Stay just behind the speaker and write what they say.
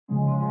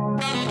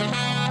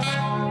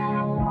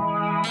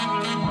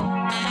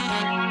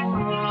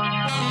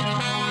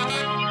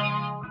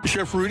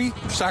Chef Rudy,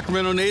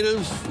 Sacramento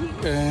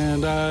native,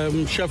 and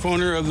I'm chef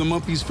owner of the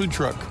Mumpy's food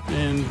truck.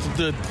 And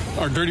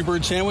our Dirty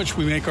Bird sandwich,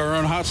 we make our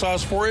own hot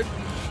sauce for it,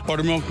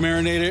 buttermilk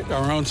marinated,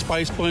 our own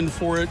spice blend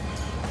for it,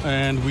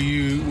 and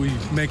we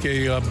make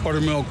a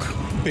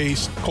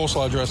buttermilk-based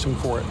coleslaw dressing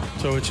for it.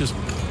 So it's just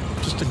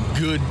a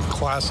good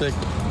classic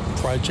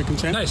fried chicken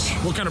sandwich. Nice.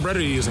 What kind of bread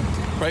are you using?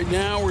 Right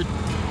now we're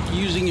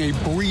using a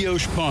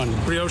brioche bun.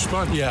 Brioche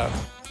bun? Yeah.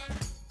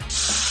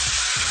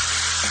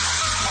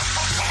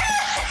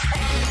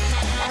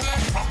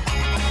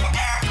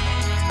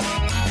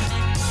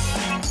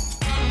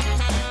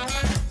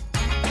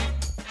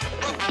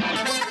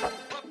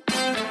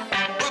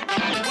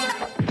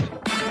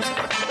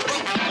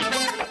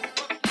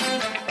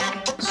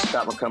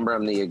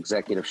 I'm the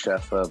executive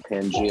chef of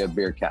Pangea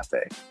Beer Cafe.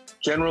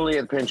 Generally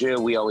at Pangea,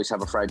 we always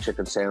have a fried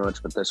chicken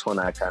sandwich, but this one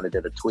I kind of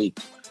did a tweak.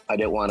 I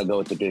didn't want to go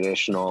with the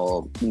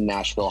traditional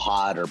Nashville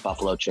hot or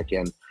buffalo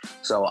chicken.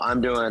 So I'm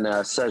doing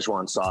a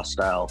Szechuan sauce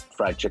style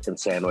fried chicken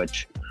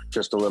sandwich.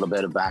 Just a little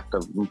bit of back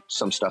of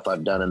some stuff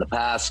I've done in the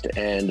past.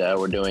 And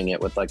we're doing it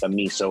with like a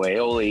miso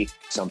aioli,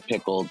 some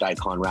pickled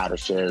daikon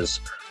radishes,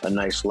 a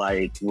nice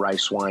light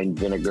rice wine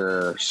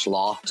vinegar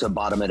slaw to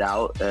bottom it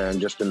out, and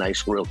just a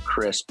nice, real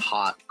crisp,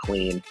 hot,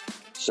 clean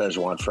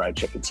Szechuan fried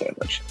chicken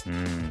sandwich.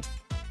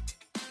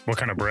 What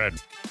kind of bread?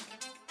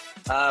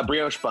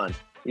 Brioche bun.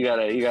 You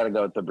gotta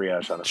go with the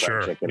brioche on a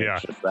fried chicken. Yeah.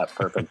 It's just that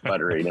perfect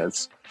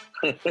butteriness.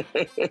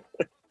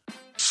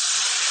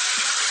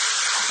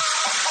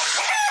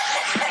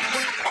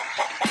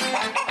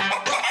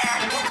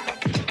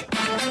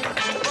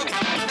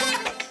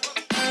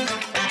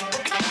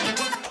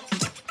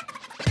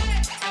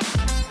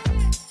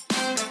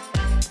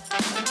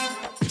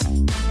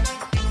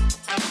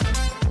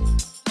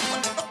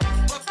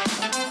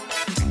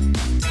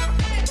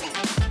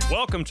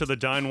 Welcome to the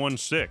Dine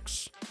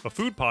 16, a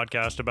food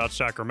podcast about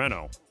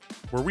Sacramento,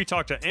 where we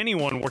talk to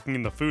anyone working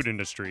in the food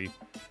industry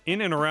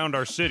in and around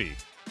our city.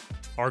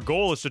 Our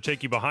goal is to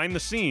take you behind the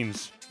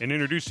scenes and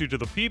introduce you to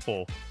the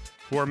people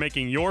who are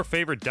making your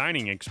favorite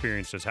dining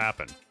experiences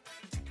happen.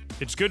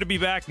 It's good to be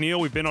back, Neil.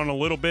 We've been on a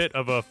little bit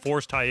of a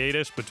forced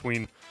hiatus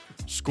between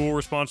school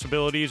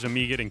responsibilities and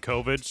me getting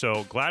COVID,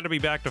 so glad to be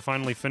back to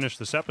finally finish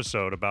this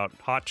episode about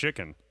hot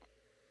chicken.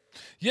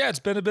 Yeah, it's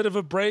been a bit of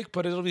a break,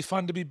 but it'll be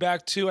fun to be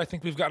back too. I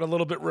think we've got a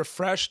little bit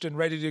refreshed and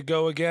ready to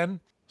go again.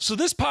 So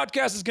this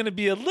podcast is going to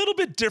be a little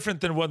bit different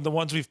than the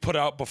ones we've put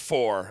out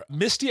before.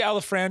 Misty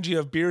Alafrangi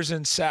of Beers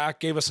in Sac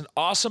gave us an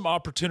awesome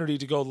opportunity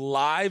to go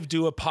live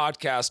do a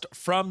podcast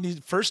from the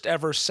first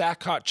ever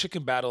Sac Hot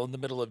Chicken Battle in the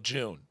middle of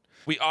June.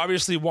 We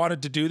obviously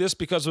wanted to do this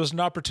because it was an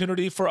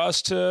opportunity for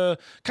us to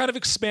kind of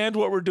expand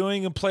what we're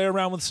doing and play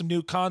around with some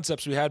new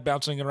concepts we had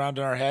bouncing around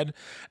in our head,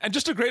 and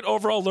just a great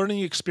overall learning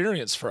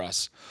experience for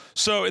us.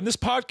 So in this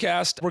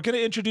podcast, we're going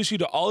to introduce you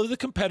to all of the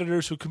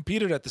competitors who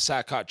competed at the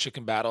Sac Hot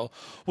Chicken Battle.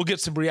 We'll get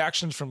some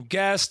reactions from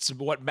guests,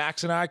 what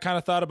Max and I kind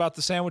of thought about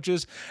the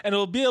sandwiches, and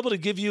it'll be able to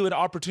give you an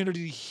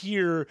opportunity to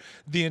hear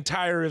the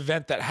entire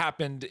event that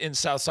happened in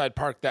Southside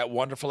Park that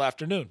wonderful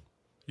afternoon.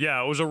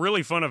 Yeah, it was a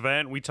really fun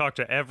event. We talked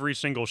to every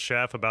single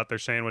chef about their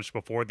sandwich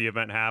before the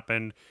event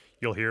happened.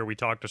 You'll hear we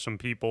talked to some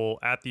people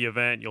at the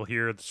event. You'll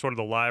hear sort of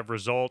the live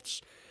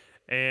results.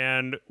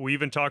 And we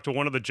even talked to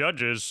one of the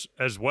judges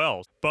as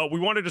well. But we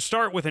wanted to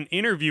start with an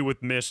interview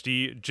with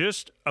Misty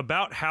just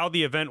about how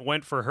the event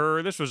went for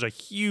her. This was a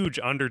huge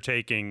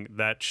undertaking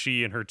that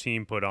she and her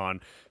team put on.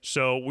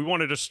 So we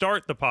wanted to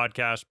start the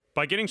podcast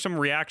by getting some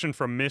reaction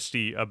from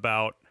Misty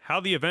about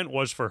how the event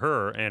was for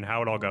her and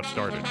how it all got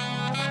started.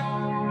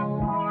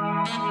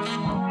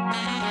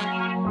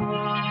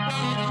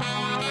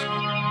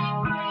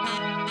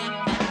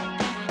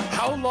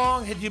 How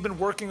long had you been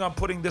working on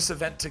putting this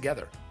event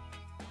together?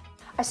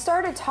 I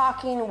started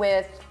talking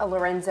with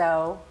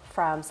Lorenzo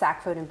from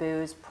Sac Food and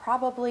Booze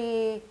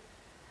probably, I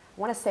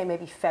want to say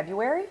maybe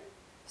February.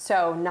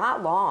 So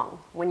not long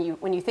when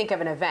you think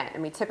of an event. I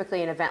mean,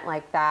 typically an event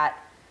like that,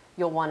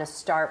 you'll want to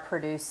start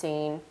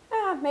producing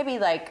maybe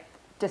like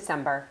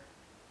December.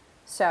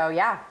 So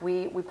yeah,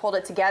 we pulled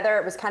it together.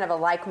 It was kind of a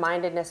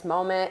like-mindedness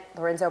moment.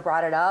 Lorenzo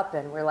brought it up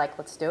and we're like,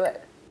 let's do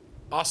it.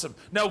 Awesome.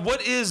 Now,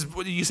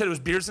 you said it was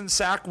Beers in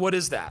Sac. What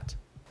is that?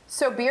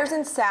 So Beers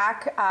in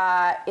Sac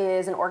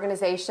is an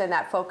organization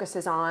that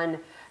focuses on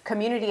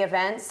community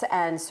events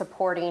and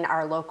supporting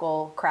our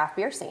local craft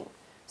beer scene.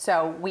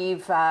 So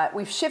we've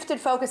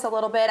shifted focus a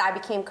little bit. I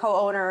became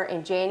co-owner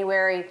in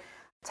January.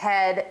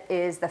 Ted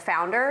is the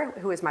founder,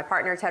 who is my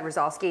partner, Ted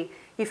Rozalski.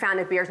 He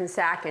founded Beers in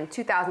Sac in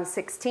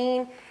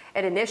 2016.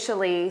 It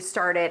initially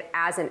started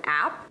as an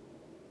app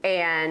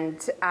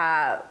and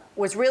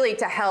was really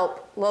to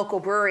help local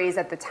breweries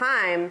at the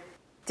time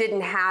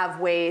didn't have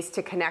ways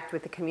to connect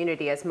with the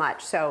community as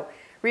much. So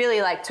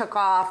really took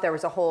off. There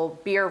was a whole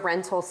beer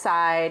rental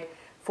side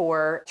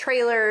for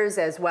trailers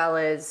as well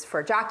as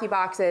for jockey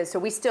boxes. So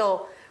we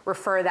still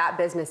refer that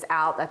business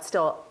out. That's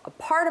still a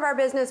part of our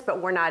business,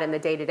 but we're not in the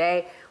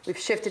day-to-day. We've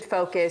shifted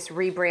focus,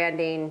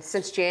 rebranding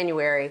since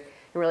January,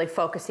 and really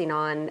focusing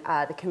on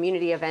the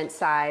community event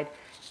side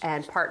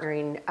and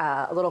partnering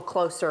a little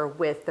closer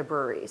with the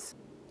breweries.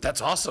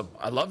 That's awesome.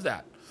 I love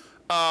that.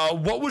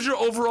 What was your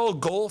overall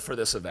goal for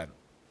this event?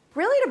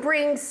 Really to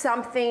bring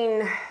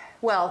something,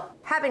 well,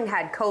 having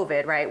had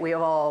COVID, right, we're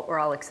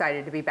all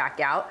excited to be back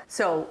out.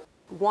 So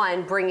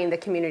 1, bringing the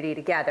community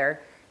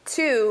together.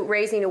 2,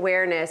 raising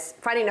awareness,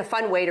 finding a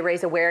fun way to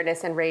raise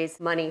awareness and raise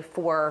money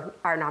for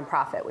our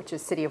nonprofit, which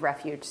is City of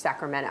Refuge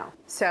Sacramento.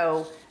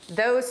 So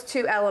those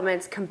 2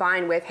 elements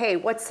combined with, hey,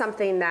 what's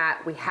something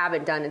that we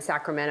haven't done in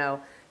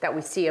Sacramento that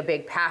we see a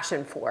big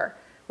passion for,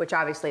 which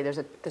obviously there's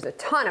a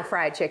ton of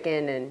fried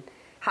chicken and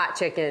hot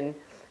chicken.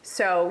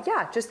 So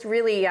yeah, just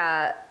really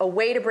a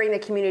way to bring the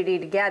community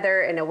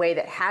together in a way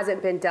that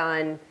hasn't been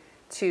done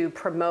to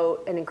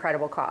promote an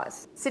incredible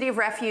cause. City of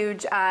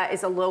Refuge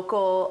is a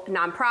local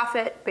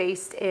nonprofit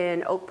based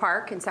in Oak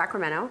Park in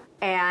Sacramento,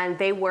 and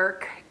they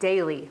work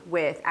daily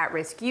with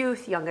at-risk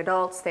youth, young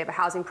adults. They have a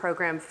housing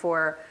program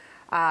for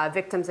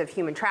victims of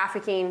human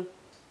trafficking,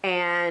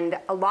 and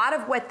a lot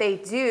of what they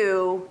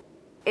do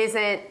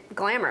isn't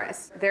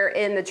glamorous. They're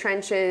in the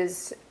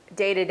trenches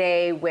day to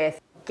day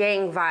with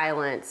gang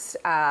violence,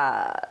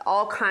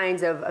 all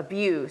kinds of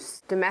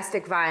abuse,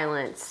 domestic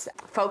violence,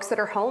 folks that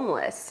are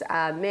homeless,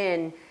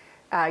 men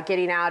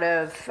getting out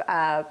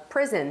of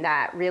prison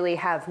that really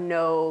have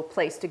no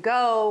place to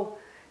go.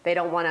 They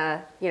don't want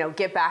to,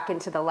 get back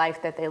into the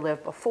life that they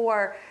lived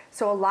before.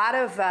 So a lot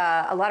of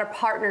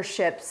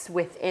partnerships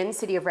within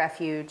City of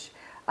Refuge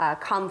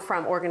come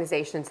from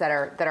organizations that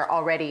are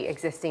already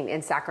existing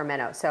in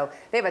Sacramento. So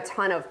they have a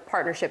ton of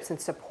partnerships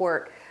and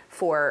support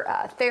for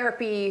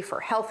therapy,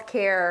 for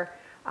healthcare,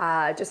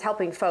 just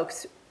helping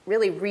folks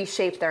really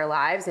reshape their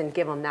lives and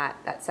give them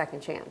that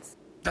second chance.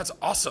 That's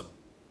awesome.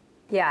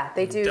 Yeah,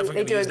 they do.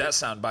 Definitely gonna use that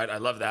soundbite. I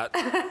love that.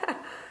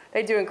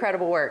 They do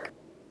incredible work.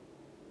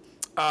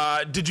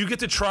 Did you get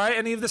to try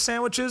any of the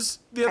sandwiches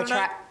the other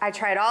night? I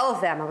tried all of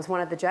them. I was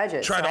one of the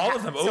judges. Tried all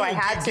of them. So I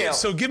had to.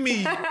 So give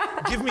me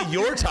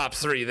your top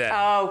 3 then.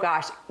 Oh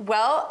gosh.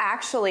 Well,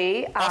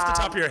 actually, off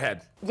the top of your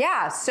head.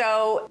 Yeah.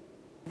 So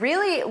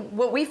really,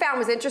 what we found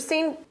was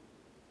interesting.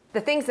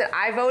 The things that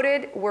I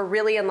voted were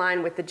really in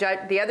line with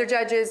the other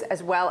judges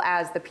as well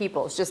as the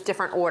people's, just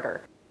different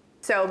order.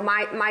 So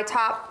my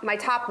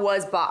top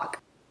was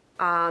Bach,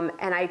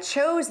 and I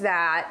chose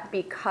that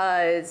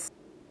because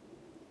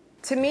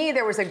to me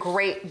there was a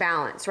great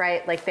balance,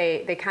 right? Like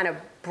they kind of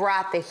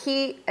brought the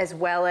heat as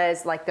well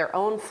as like their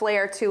own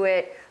flair to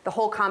it. The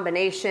whole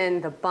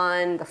combination, the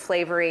bun, the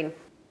flavoring.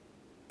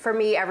 For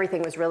me,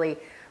 everything was really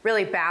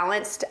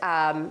balanced,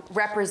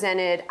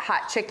 represented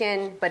hot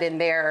chicken, but in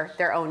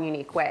their own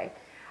unique way.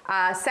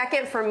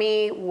 Second for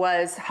me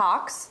was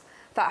Hawks.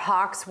 Thought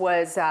Hawks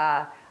was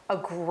a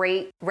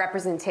great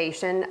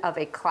representation of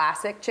a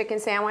classic chicken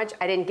sandwich.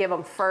 I didn't give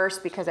them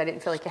first because I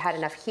didn't feel like it had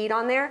enough heat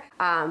on there.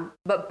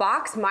 But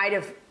Hawks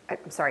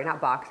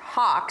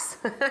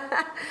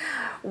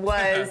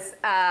was,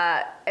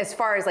 as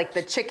far as like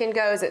the chicken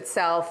goes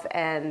itself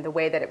and the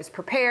way that it was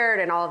prepared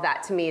and all of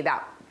that, to me,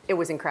 that it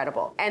was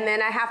incredible. And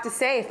then I have to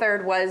say,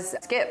 third was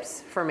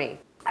Skips for me.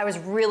 I was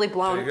really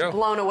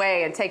blown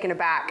away and taken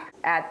aback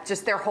at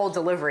just their whole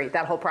delivery,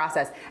 that whole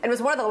process. And it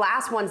was one of the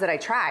last ones that I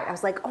tried. I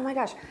was like, oh my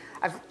gosh,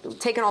 I've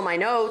taken all my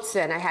notes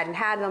and I hadn't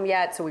had them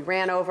yet, so we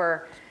ran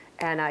over.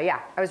 And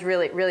I was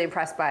really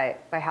impressed by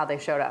how they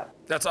showed up.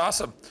 That's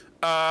awesome.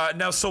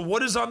 Now, so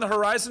what is on the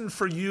horizon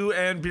for you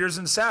and Beers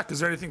and Sac? Is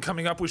there anything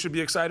coming up we should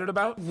be excited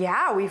about?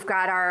 Yeah, we've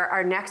got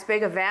our next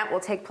big event will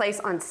take place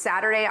on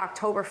Saturday,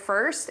 October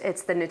 1st.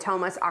 It's the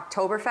Natomas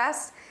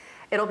Oktoberfest.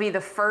 It'll be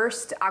the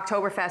first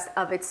Oktoberfest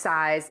of its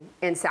size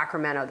in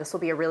Sacramento. This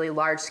will be a really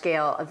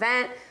large-scale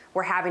event.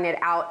 We're having it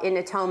out in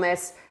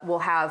Natomas. We'll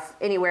have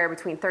anywhere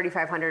between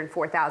 3,500 and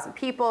 4,000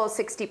 people,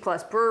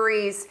 60-plus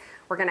breweries.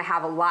 We're going to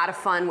have a lot of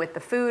fun with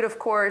the food, of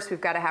course. We've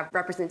got to have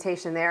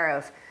representation there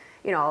of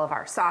all of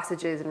our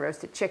sausages and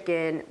roasted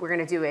chicken. We're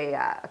going to do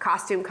a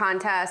costume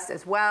contest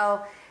as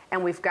well.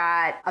 And we've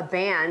got a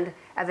band.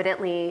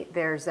 Evidently,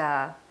 there's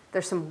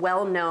some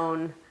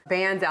well-known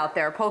bands out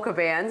there, polka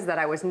bands, that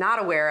I was not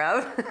aware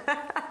of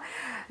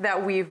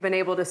that we've been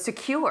able to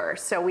secure.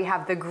 So we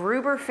have the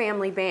Gruber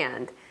Family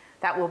Band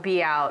that will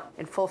be out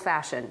in full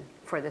fashion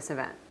for this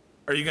event.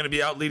 Are you going to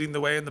be out leading the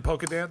way in the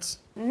polka dance?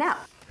 No,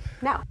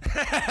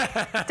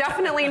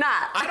 definitely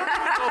not. I don't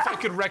even know if I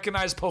could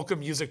recognize polka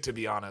music, to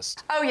be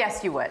honest. Oh,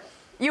 yes, you would.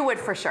 You would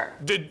for sure.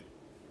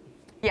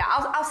 Yeah,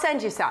 I'll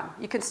send you some.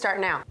 You can start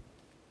now.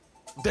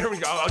 There we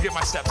go. I'll get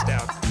my steps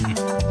down.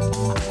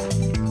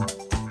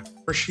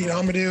 Rashid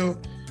Amadou,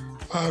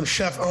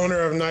 chef owner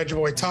of Niger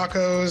Boy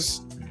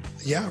Tacos.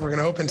 Yeah, we're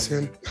gonna open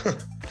soon.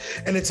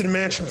 And it's in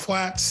Mansion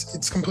Flats.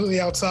 It's completely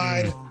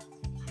outside.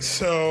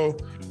 So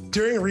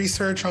during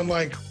research on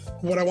like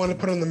what I wanted to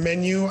put on the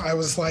menu, I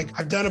was like,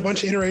 I've done a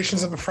bunch of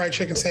iterations of a fried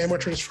chicken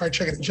sandwich or just fried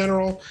chicken in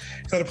general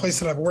at a place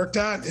that I've worked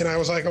at. And I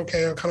was like,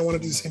 okay, I kind of want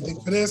to do the same thing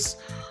for this.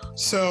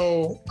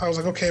 So I was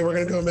like, okay, we're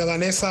gonna do a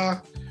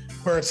milanesa,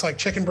 where it's like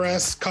chicken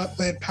breast,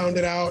 cutlet,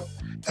 pounded out.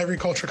 Every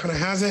culture kind of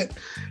has it.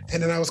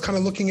 And then I was kind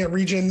of looking at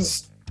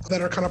regions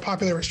that are kind of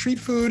popular with street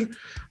food.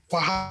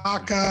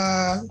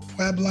 Oaxaca,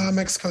 Puebla,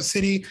 Mexico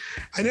City.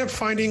 I ended up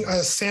finding a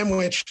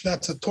sandwich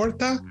that's a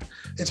torta.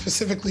 It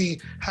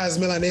specifically has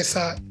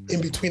milanesa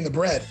in between the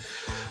bread.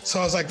 So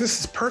I was like, this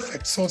is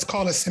perfect. So it's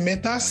called a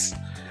cimetas,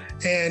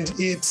 and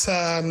it's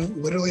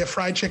literally a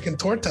fried chicken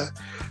torta.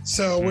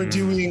 So we're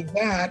doing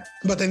that,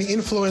 but then the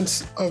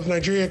influence of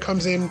Nigeria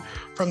comes in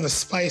from the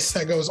spice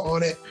that goes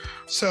on it.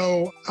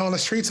 So on the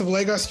streets of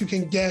Lagos, you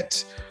can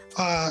get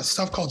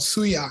stuff called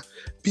suya,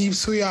 beef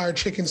suya or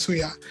chicken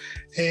suya.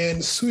 And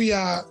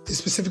suya is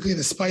specifically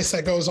the spice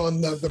that goes on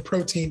the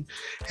protein.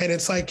 And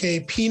it's like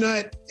a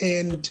peanut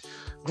and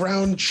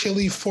ground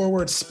chili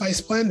forward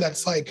spice blend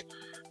that's like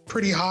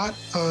pretty hot.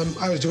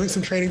 I was doing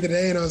some training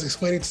today and I was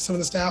explaining to some of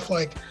the staff,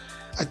 like,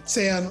 I'd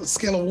say on a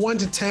scale of 1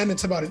 to 10,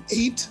 it's about an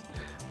 8,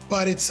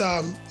 but it's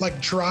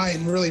like dry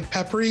and really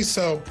peppery.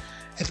 So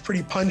it's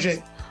pretty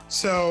pungent.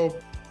 So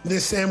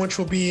this sandwich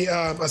will be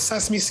a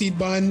sesame seed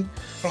bun.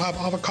 It'll have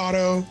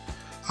avocado,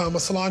 a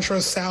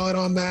cilantro salad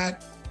on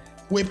that,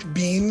 whipped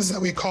beans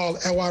that we call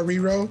ewa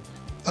riro.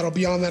 That'll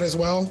be on that as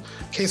well.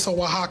 Queso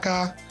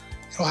Oaxaca.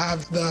 It'll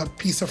have the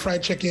piece of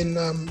fried chicken,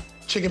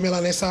 chicken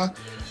milanesa.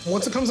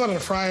 Once it comes out of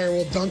the fryer,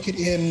 we'll dunk it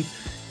in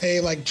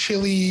a like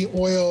chili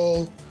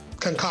oil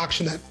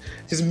concoction that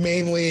is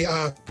mainly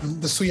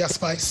the suya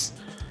spice.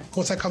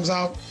 Once that comes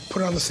out,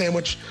 put it on the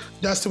sandwich,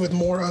 dust it with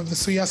more of the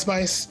suya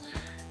spice,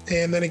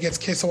 and then it gets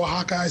queso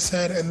Oaxaca, I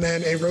said, and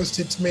then a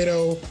roasted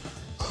tomato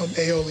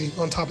aioli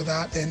on top of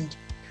that, and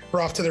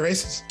we're off to the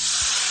races.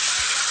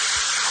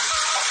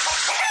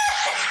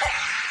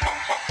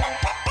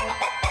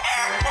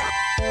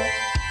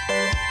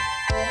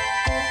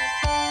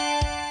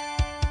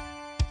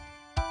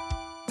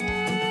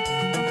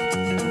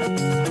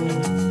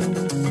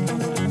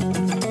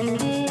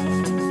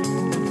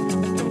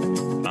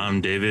 I'm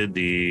David,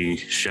 the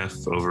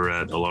chef over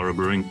at Alara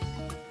Brewing.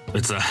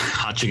 It's a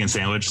hot chicken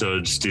sandwich,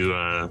 so just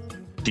do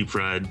deep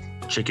fried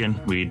chicken.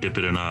 We dip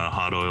it in a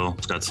hot oil.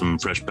 It's got some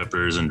fresh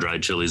peppers and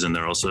dried chilies in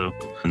there also.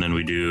 And then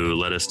we do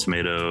lettuce,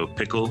 tomato,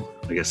 pickle.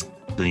 I guess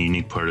the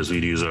unique part is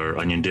we'd use our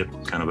onion dip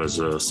kind of as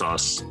a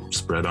sauce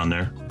spread on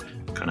there.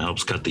 Kind of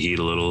helps cut the heat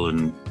a little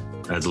and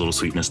adds a little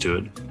sweetness to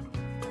it.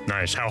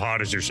 Nice. How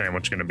hot is your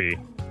sandwich going to be?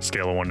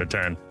 Scale of 1 to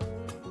 10.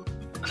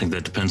 I think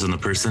that depends on the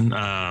person.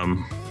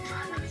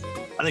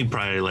 I think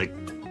probably like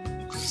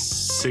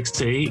 6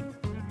 to 8,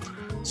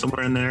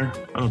 somewhere in there.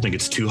 I don't think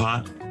it's too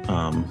hot.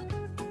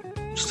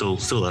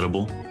 Still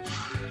edible.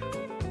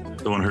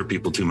 Don't want to hurt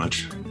people too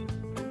much.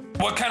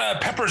 What kind of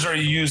peppers are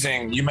you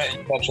using? You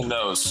mentioned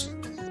those.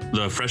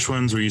 The fresh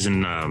ones, we're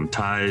using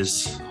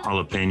Thais,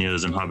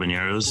 jalapenos, and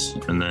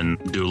habaneros, and then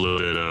do a little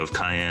bit of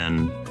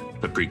cayenne,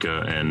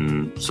 paprika,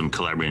 and some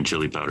Calabrian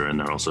chili powder in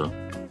there also.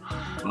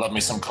 Love me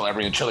some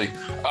Calabrian chili.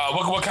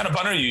 What kind of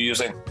bun are you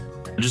using?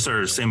 Just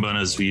our same bun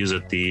as we use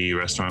at the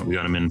restaurant. We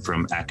got them in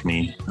from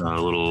Acme, a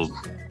little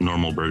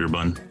normal burger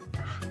bun,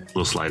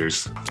 little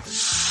sliders.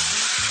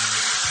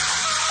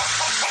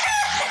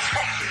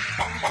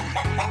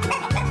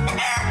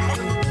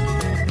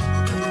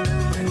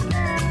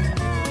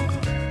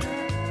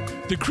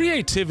 The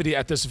creativity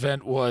at this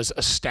event was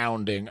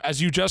astounding.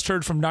 As you just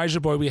heard from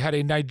Niger Boy, we had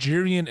a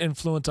Nigerian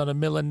influence on a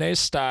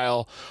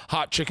Milanese-style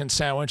hot chicken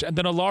sandwich, and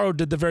then Alaro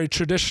did the very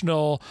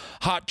traditional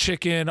hot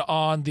chicken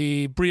on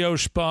the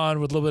brioche bun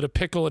with a little bit of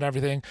pickle and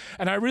everything.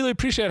 And I really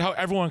appreciate how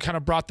everyone kind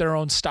of brought their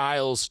own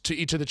styles to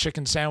each of the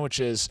chicken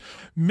sandwiches.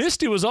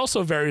 Misty was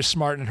also very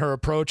smart in her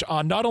approach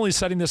on not only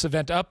setting this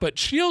event up, but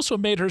she also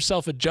made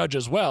herself a judge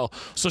as well.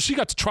 So she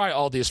got to try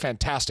all these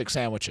fantastic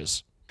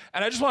sandwiches.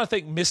 And I just want to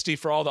thank Misty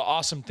for all the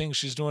awesome things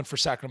she's doing for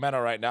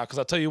Sacramento right now, because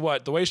I'll tell you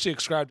what, the way she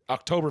described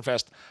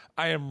Oktoberfest,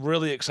 I am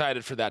really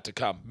excited for that to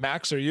come.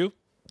 Max, are you?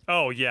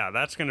 Oh, yeah,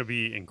 that's going to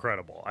be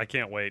incredible. I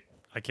can't wait.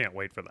 I can't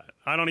wait for that.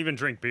 I don't even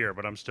drink beer,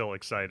 but I'm still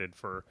excited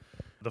for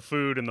the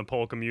food and the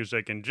polka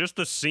music and just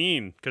the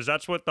scene, because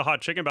that's what the Hot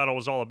Chicken Battle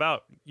was all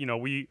about. You know,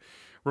 we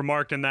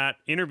remarked in that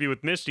interview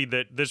with Misty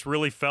that this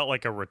really felt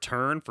like a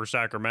return for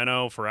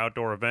Sacramento, for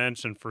outdoor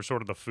events, and for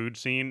sort of the food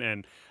scene.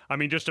 And I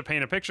mean, just to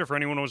paint a picture for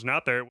anyone who wasn't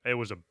out there, it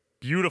was a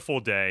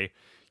beautiful day.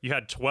 You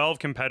had 12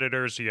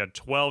 competitors, you had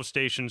 12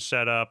 stations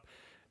set up.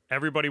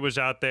 Everybody was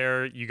out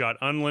there. You got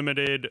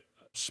unlimited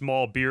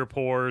small beer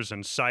pours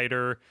and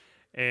cider,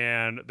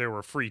 and there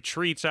were free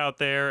treats out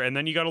there. And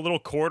then you got a little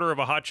quarter of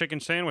a hot chicken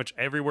sandwich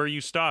everywhere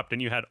you stopped,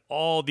 and you had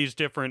all these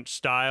different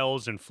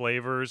styles and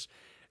flavors.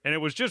 And it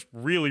was just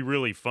really,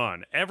 really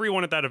fun.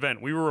 Everyone at that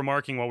event, we were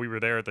remarking while we were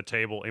there at the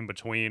table in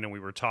between, and we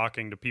were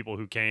talking to people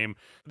who came.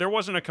 There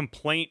wasn't a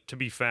complaint to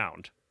be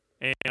found.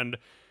 And,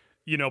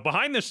 you know,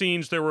 behind the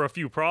scenes, there were a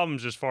few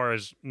problems as far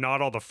as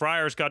not all the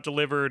fryers got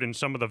delivered and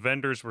some of the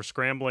vendors were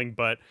scrambling.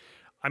 But,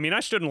 I mean, I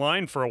stood in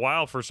line for a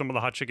while for some of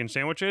the hot chicken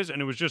sandwiches,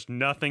 and it was just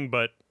nothing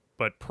but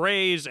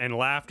praise and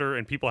laughter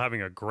and people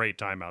having a great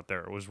time out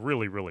there. It was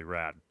really, really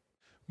rad.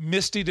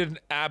 Misty did an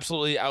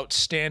absolutely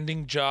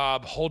outstanding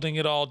job holding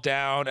it all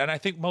down, and I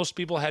think most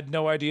people had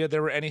no idea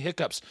there were any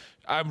hiccups.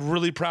 I'm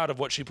really proud of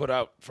what she put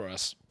out for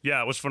us.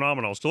 Yeah, it was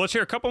phenomenal. So let's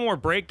hear a couple more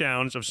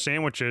breakdowns of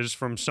sandwiches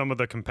from some of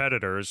the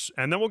competitors,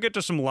 and then we'll get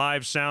to some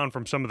live sound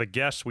from some of the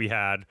guests we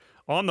had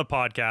on the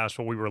podcast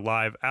while we were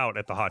live out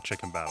at the Hot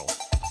Chicken Battle.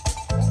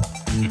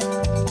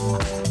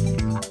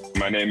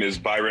 My name is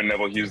Byron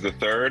Neville Hughes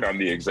III. I'm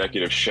the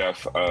executive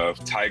chef of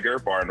Tiger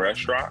Bar and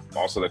Restaurant. I'm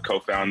also the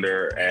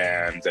co-founder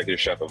and executive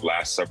chef of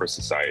Last Supper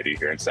Society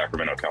here in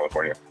Sacramento,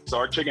 California. So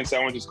our chicken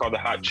sandwich is called the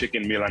Hot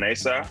Chicken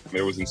Milanesa.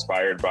 It was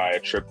inspired by a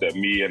trip that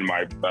me and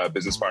my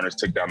business partners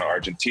took down to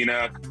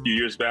Argentina a few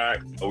years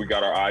back. We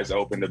got our eyes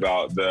opened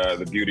about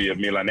the beauty of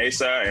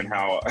Milanesa and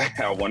how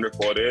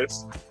wonderful it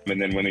is. And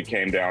then when it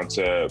came down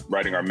to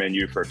writing our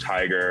menu for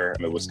Tiger,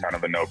 it was kind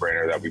of a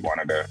no-brainer that we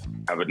wanted to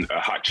have a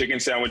hot chicken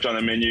sandwich on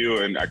the menu.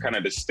 And I kind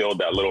of distilled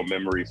that little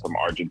memory from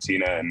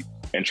Argentina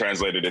and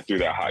translated it through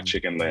that hot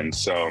chicken lens.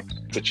 So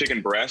it's a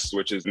chicken breast,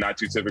 which is not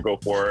too typical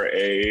for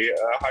a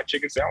hot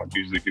chicken sandwich.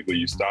 Usually people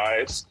use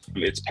thighs.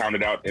 It's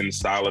pounded out in the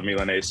style of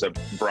Milanesa,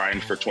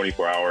 brined for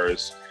 24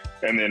 hours.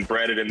 And then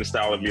breaded in the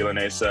style of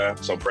Milanesa.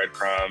 So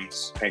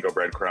breadcrumbs, panko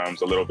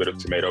breadcrumbs, a little bit of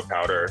tomato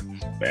powder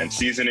and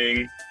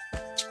seasoning.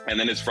 And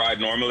then it's fried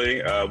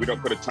normally. We don't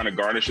put a ton of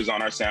garnishes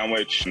on our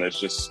sandwich. And it's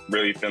just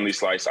really thinly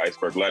sliced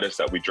iceberg lettuce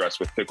that we dress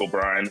with pickle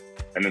brine.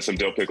 And then some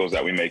dill pickles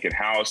that we make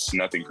in-house.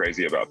 Nothing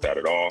crazy about that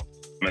at all.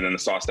 And then the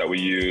sauce that we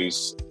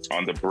use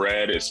on the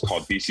bread is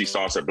called BC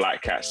sauce or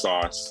black cat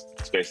sauce.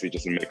 It's basically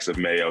just a mix of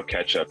mayo,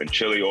 ketchup, and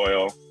chili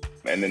oil.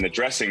 And then the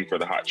dressing for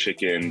the hot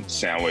chicken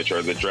sandwich,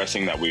 or the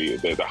dressing that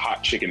the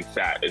hot chicken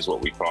fat is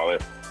what we call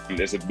it.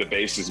 The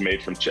base is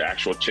made from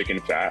actual chicken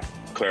fat,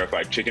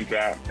 clarified chicken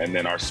fat. And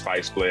then our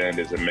spice blend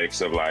is a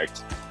mix of like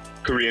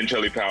Korean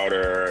chili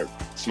powder,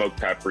 smoked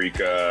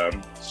paprika,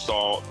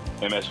 salt,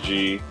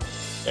 MSG,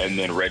 and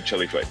then red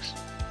chili flakes.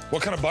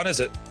 What kind of bun is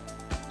it?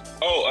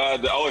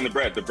 And the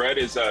bread. The bread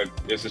is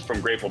this is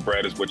from Grateful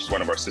Bread, which is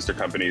one of our sister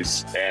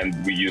companies,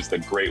 and we use the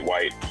Great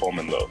White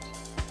Pullman loaf.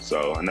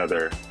 So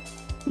another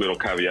little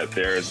caveat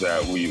there is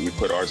that we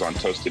put ours on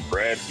toasted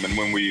bread, and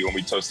when we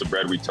toast the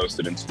bread, we toast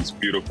it into this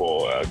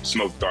beautiful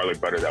smoked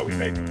garlic butter that we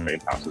make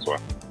in-house as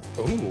well.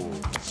 Ooh.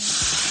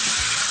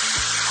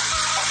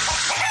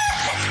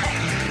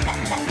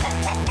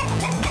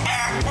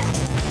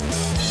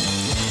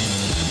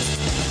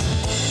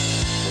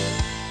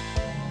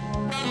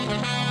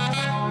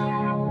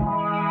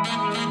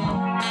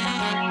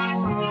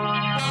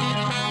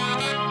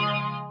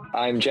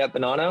 I'm Jet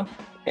Bonanno,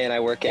 and I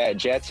work at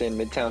Jet's in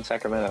Midtown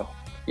Sacramento.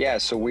 Yeah,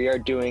 so we are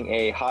doing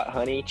a hot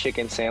honey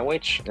chicken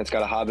sandwich. It's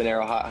got a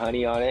habanero hot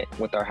honey on it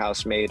with our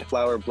house-made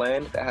flour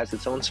blend that has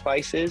its own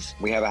spices.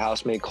 We have a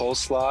house-made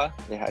coleslaw.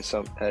 It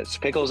has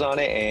pickles on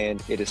it,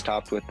 and it is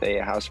topped with a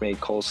house-made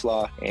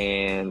coleslaw.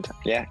 And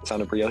yeah, it's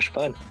on a brioche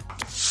bun.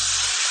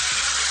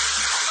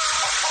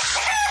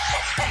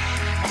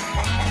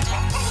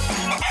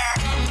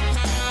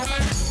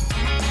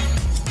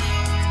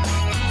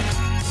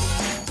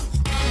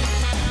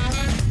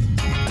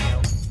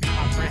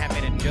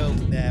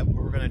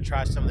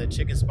 Try some of the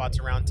chicken spots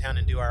around town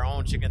and do our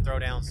own chicken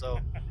throwdown. So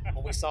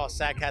when we saw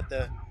Sac had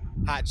the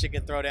hot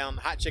chicken throwdown,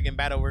 hot chicken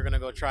battle, we're gonna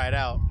go try it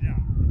out. Yeah,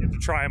 you have to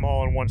try them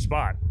all in one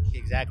spot.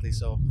 Exactly.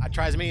 So I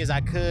tried as many as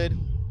I could,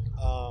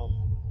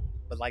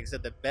 but like I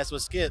said, the best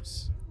was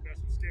Skips. Best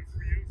was Skips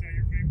for you? Is that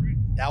your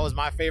favorite? That was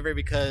my favorite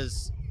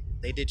because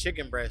they did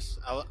chicken breast.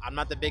 I'm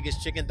not the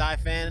biggest chicken thigh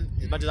fan,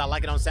 as much as I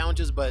like it on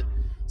sandwiches, but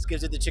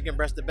Skips did the chicken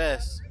breast the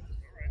best.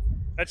 All right.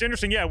 That's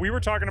interesting. Yeah, we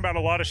were talking about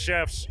a lot of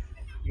chefs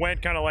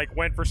went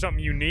for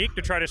something unique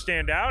to try to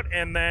stand out,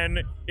 and then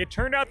it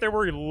turned out there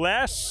were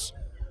less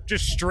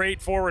just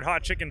straightforward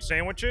hot chicken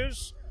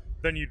sandwiches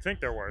than you'd think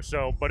there were.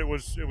 So, but it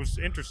was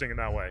interesting in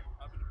that way.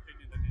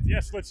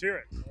 Yes, let's hear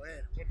it. Go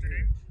ahead. What's your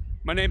name?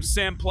 My name's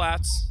Sam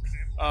Platts.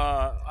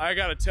 I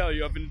gotta tell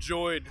you, I've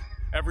enjoyed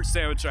every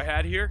sandwich I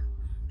had here.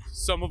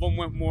 Some of them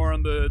went more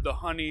on the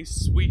honey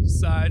sweet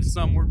side.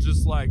 Some were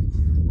just like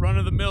run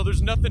of the mill.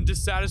 There's nothing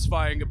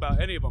dissatisfying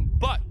about any of them,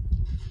 but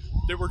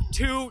there were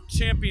two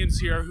champions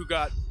here who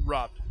got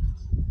robbed.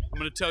 I'm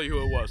going to tell you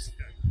who it was.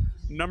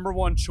 Number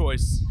one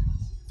choice.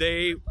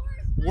 They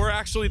were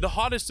actually the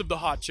hottest of the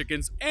hot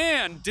chickens,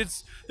 and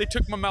they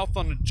took my mouth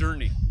on a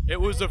journey. It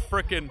was a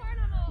frickin'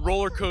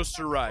 roller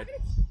coaster ride.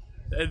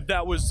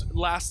 That was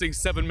lasting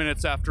 7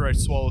 minutes after I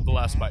swallowed the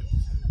last bite.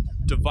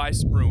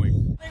 Device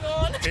Brewing.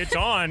 It's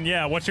on,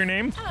 yeah. What's your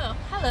name? Oh,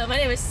 hello. My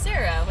name is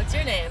Sarah. What's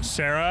your name?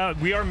 Sarah.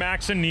 We are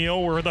Max and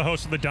Neil. We're the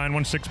hosts of the Dine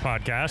 16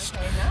 podcast.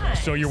 Okay,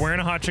 nice. So you're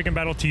wearing a Hot Chicken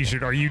Battle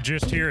t-shirt. Are you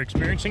just here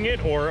experiencing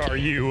it, or are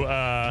you...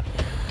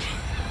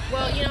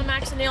 Well,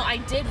 Max and Neil, I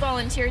did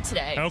volunteer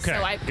today. Okay,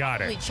 so I got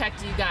probably it.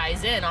 checked you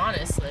guys in,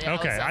 honestly.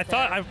 Okay,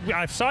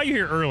 I saw you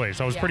here early,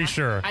 so I was pretty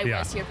sure. I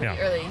was here pretty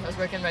early. I was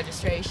working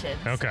registration.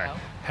 Okay. So.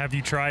 Have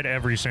you tried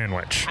every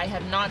sandwich? I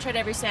have not tried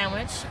every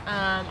sandwich.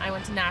 I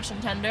went to Nash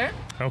and Tender.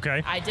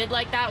 Okay. I did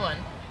like that one.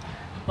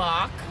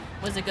 Bach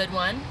was a good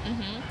one.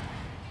 Mm-hmm.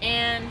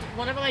 And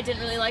one of them I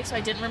didn't really like, so I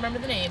didn't remember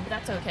the name, but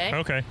that's okay.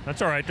 Okay,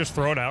 that's all right. Just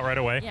throw it out right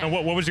away. Yeah. And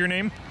what was your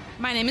name?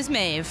 My name is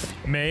Maeve.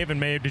 Maeve, and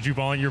Maeve, did you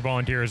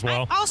volunteer as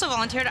well? I also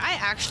volunteered. I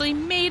actually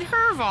made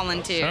her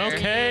volunteer.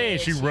 Okay,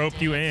 she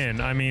roped you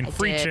in. I mean,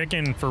 free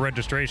chicken for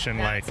registration.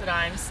 That's what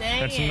I'm saying.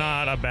 That's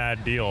not a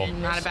bad deal.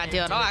 Not a bad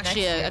deal at all.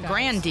 Actually, a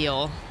grand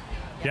deal.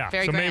 Yeah.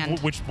 Very so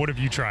grand. Maeve, what have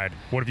you tried?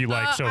 What have you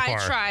liked so far?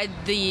 I tried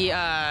the,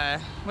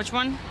 which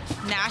one?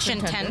 Nash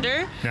and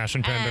Tender. Nash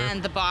and Tender.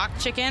 And the bok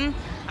chicken.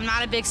 I'm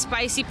not a big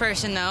spicy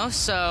person, though,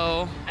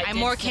 so I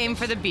more came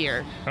for the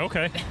beer.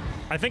 Okay.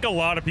 I think a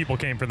lot of people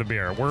came for the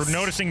beer. We're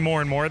noticing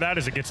more and more of that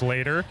as it gets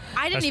later.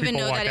 I didn't even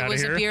know that it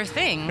was a beer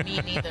thing.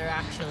 Me neither,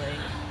 actually.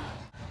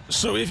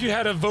 So if you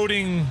had a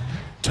voting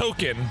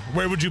token,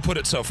 where would you put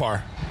it so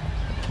far?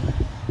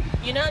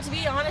 You know, to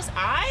be honest,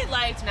 I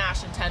liked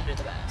Nash and Tender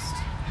the best.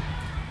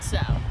 So.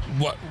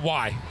 What?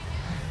 Why?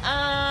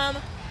 I'm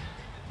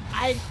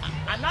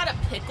not a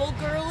pickle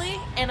girly,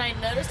 and I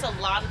noticed a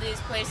lot of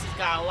these places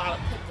got a lot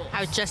of pickles.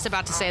 I was just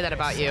about to say that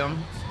about you.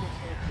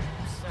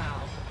 So,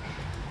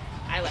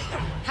 I like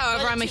that.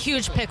 However, I'm a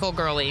huge pickle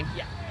girly.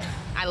 Yeah.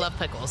 I love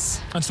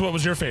pickles. And so what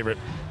was your favorite?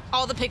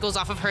 All the pickles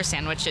off of her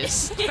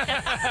sandwiches.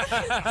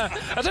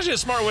 That's actually a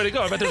smart way to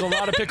go. I bet there's a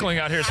lot of pickling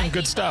out here, some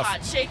good stuff.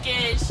 Hot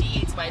chicken,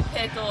 she eats my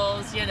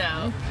pickles, you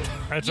know.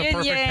 That's a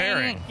perfect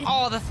pairing.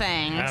 All the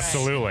things.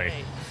 Absolutely.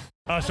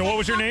 So what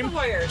was your name?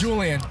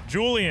 Julian.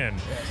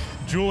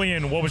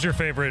 Julian, what was your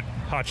favorite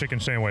hot chicken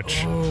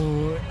sandwich?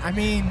 Oh, I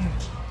mean,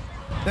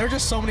 there were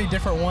just so many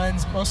different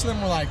ones. Most of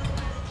them were like,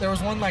 there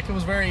was one like it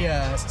was very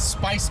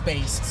spice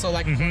based. So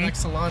like like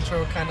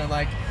cilantro, kind of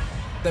like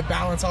the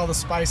balance all the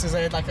spices.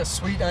 They had like a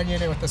sweet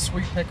onion with a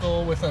sweet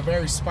pickle with a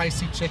very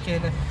spicy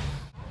chicken.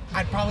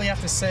 I'd probably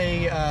have to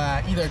say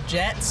either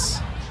Jets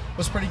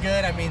was pretty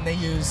good. I mean, they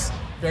use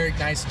very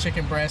nice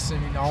chicken breasts. I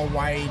mean, all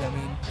white. I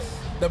mean,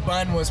 the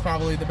bun was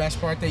probably the best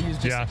part. They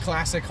used just a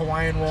classic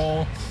Hawaiian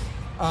roll.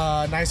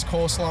 Nice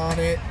coleslaw on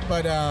it,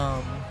 but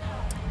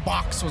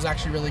box was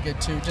actually really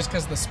good too, just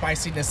because of the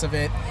spiciness of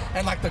it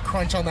and like the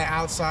crunch on the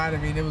outside. I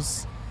mean, it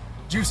was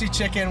juicy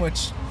chicken,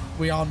 which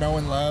we all know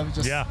and love.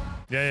 Just, Yeah.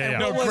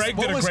 No, Greg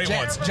did a great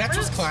Jets? one. Jets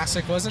was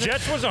classic, wasn't it?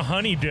 Jets was a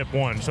honey dip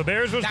one, so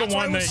theirs was That's the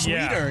why one it was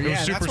that it was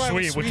super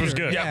sweet, which was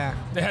good. Yeah.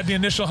 They had the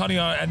initial honey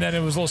on, and then it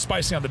was a little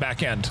spicy on the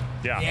back end.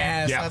 Yeah.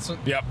 Yes, Yeah. that's what.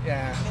 Yep.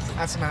 Yeah,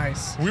 that's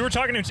nice. We were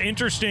talking, it's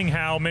interesting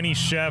how many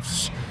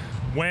chefs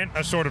went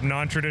a sort of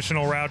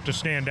non-traditional route to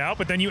stand out,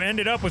 but then you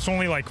ended up with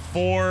only like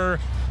 4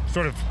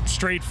 sort of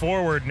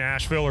straightforward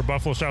Nashville or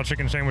Buffalo style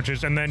chicken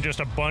sandwiches, and then just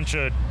a bunch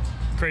of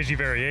crazy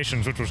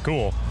variations, which was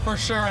cool. For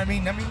sure. I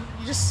mean,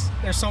 you just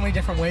there's so many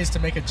different ways to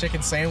make a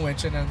chicken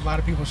sandwich, and a lot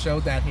of people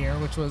showed that here,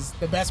 which was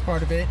the best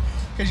part of it,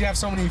 because you have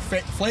so many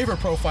flavor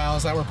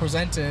profiles that were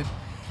presented,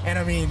 and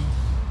I mean,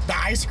 the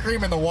ice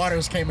cream and the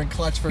waters came in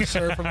clutch for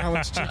sure from how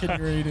much chicken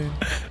you're eating.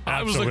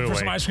 I was looking for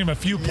some ice cream a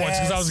few points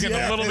because I was getting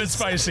a little bit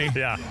spicy.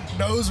 Yeah.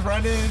 Nose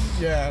running.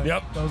 Yeah.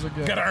 Yep. Those are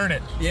good. Gotta earn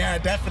it. Yeah,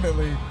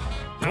 definitely.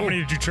 How many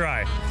did you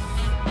try?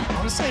 I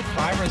want to say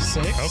 5 or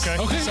 6. Okay.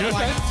 Okay, So good.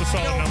 like, That's a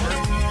solid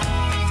number.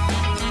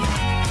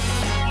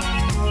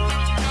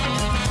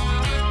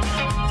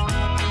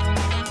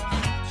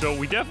 So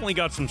we definitely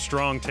got some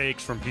strong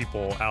takes from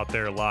people out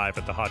there live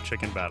at the Hot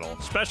Chicken Battle.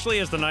 Especially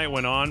as the night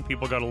went on,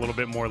 people got a little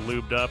bit more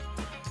lubed up.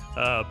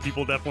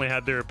 People definitely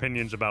had their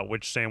opinions about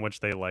which sandwich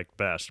they liked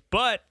best.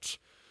 But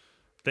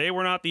they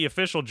were not the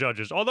official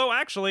judges. Although,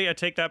 actually, I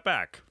take that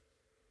back.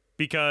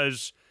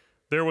 Because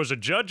there was a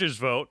judge's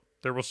vote.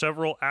 There were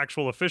several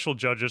actual official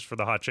judges for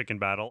the Hot Chicken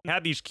Battle. They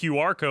had these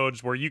QR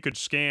codes where you could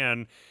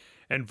scan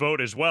and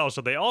vote as well.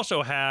 So they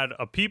also had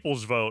a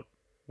people's vote,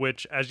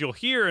 which, as you'll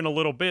hear in a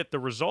little bit, the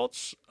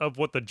results of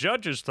what the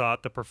judges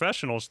thought, the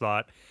professionals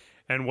thought,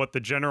 and what the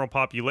general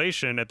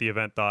population at the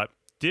event thought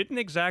didn't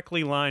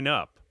exactly line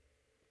up.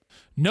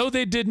 No,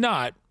 they did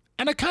not.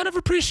 And I kind of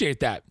appreciate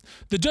that.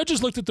 The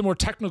judges looked at the more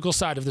technical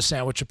side of the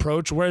sandwich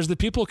approach, whereas the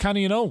people kind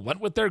of,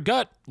 went with their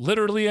gut,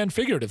 literally and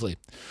figuratively.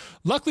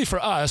 Luckily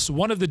for us,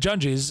 one of the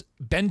judges,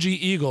 Benji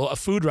Eagle, a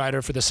food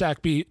writer for the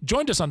Sac B,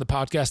 joined us on the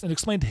podcast and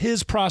explained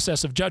his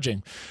process of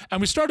judging.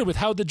 And we started with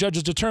how the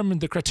judges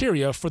determined the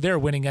criteria for their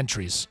winning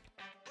entries.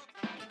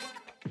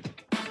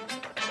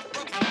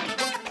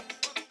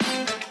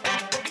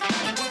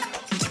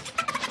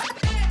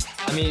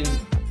 I mean,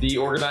 the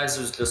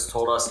organizers just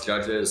told us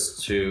judges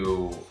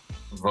to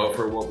vote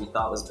for what we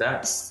thought was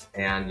best.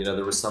 And,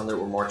 there were some that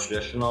were more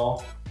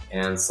traditional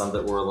and some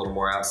that were a little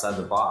more outside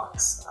the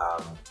box.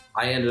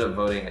 I ended up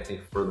voting, I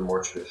think, for the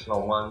more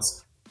traditional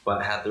ones,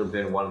 but had there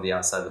been one of the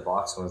outside the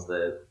box ones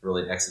that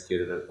really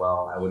executed it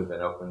well, I would have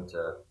been open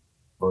to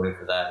voting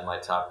for that in my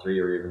top 3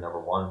 or even number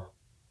 1.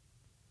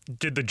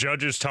 Did the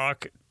judges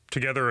talk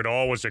together at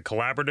all? Was it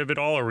collaborative at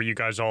all, or were you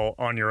guys all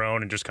on your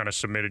own and just kind of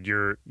submitted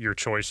your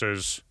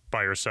choices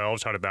by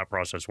yourselves? How did that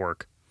process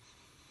work?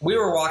 We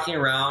were walking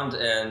around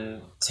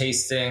and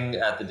tasting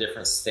at the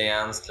different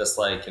stands, just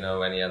like,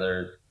 any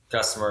other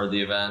customer of the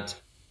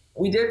event.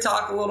 We did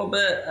talk a little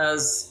bit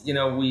as,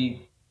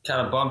 we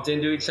kind of bumped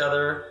into each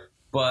other.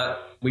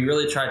 But we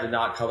really tried to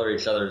not color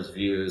each other's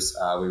views.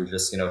 We were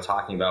just,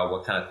 talking about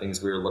what kind of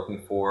things we were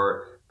looking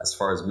for as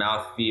far as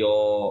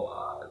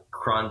mouthfeel,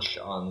 crunch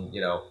on,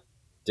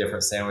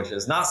 different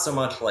sandwiches. Not so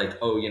much like,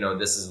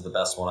 this is the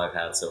best one I've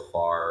had so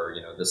far,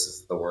 or, this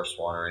is the worst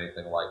one or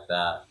anything like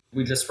that.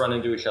 We just run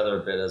into each other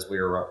a bit as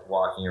we were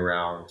walking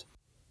around.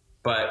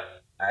 But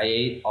I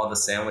ate all the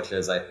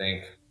sandwiches, I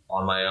think,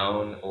 on my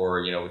own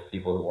or, with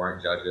people who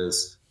weren't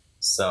judges.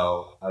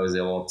 So I was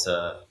able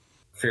to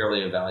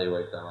fairly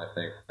evaluate them, I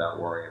think, without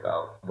worrying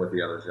about what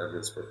the other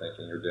judges were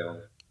thinking or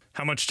doing.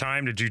 How much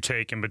time did you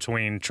take in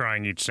between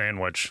trying each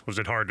sandwich? Was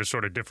it hard to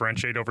sort of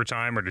differentiate over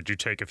time, or did you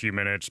take a few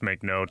minutes,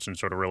 make notes, and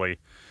sort of really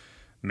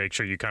make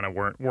sure you kind of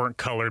weren't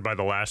colored by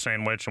the last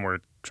sandwich and were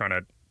trying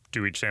to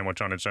do each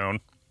sandwich on its own?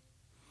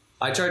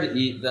 I tried to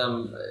eat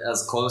them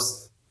as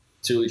close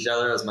to each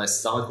other as my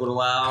stomach would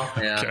allow,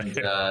 and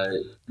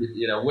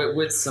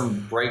with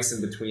some breaks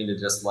in between to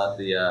just let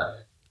the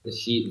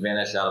heat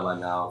vanish out of my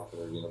mouth,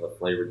 or the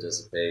flavor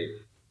dissipate.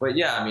 But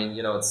yeah, I mean,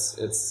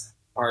 it's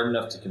hard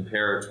enough to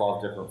compare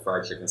 12 different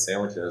fried chicken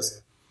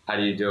sandwiches. How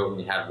do you do it when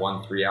you had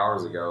one 3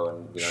 hours ago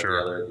and the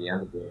other at the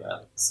end of the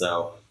event?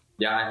 So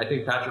yeah, I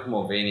think Patrick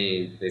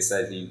Mulvaney, they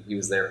said he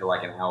was there for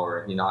like an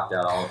hour. He knocked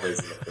out all of his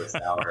in the first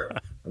hour,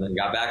 and then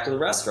got back to the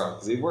restaurant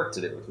because he had work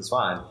to do, which was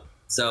fine.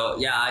 So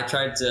yeah, I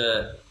tried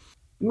to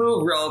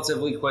move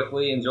relatively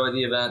quickly, enjoy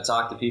the event,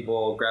 talk to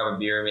people, grab a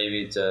beer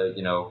maybe to,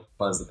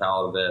 cleanse the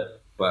palate a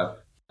bit.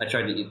 But I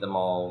tried to eat them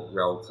all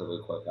relatively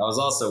quick. I was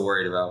also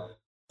worried about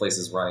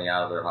places running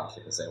out of their hot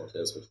chicken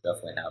sandwiches, which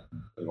definitely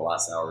happened in the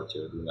last hour or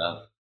two of the event.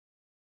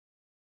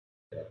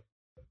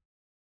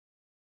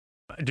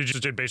 Did you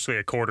just did basically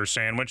a quarter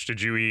sandwich?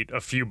 Did you eat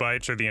a few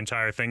bites or the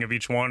entire thing of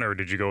each one, or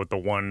did you go with the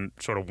one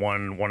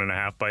and a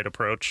half bite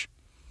approach?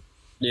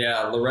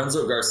 Yeah,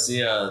 Lorenzo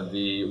Garcia,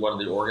 one of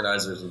the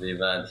organizers of the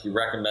event, he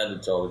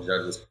recommended to all the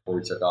judges before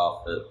we took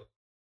off that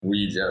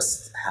we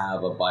just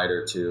have a bite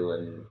or two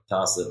and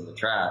toss it in the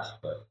trash.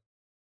 But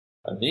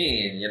I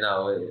mean,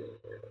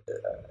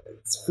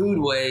 it's food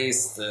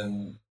waste,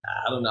 and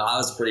I don't know. I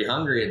was pretty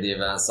hungry at the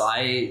event, so I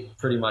ate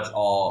pretty much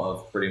all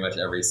of pretty much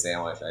every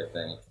sandwich, I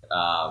think.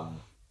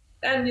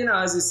 And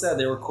as you said,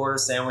 they were quarter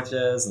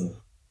sandwiches, and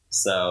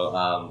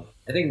so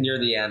I think near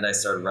the end I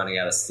started running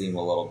out of steam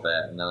a little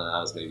bit, and then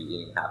I was maybe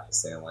eating half the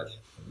sandwich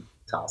and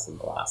tossing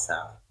the last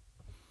half.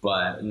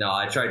 But no,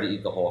 I tried to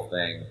eat the whole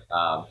thing.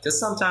 Because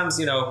sometimes,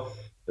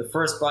 the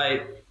first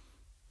bite,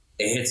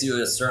 it hits you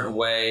in a certain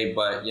way,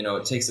 but,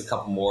 it takes a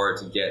couple more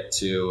to get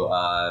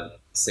to,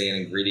 say, an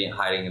ingredient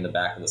hiding in the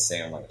back of the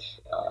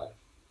sandwich.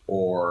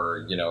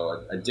 Or,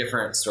 a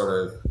different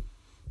sort of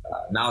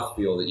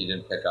mouthfeel that you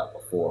didn't pick up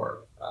before.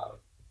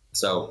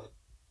 So,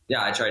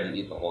 yeah, I tried to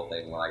eat the whole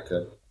thing when I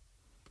could.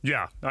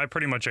 Yeah, I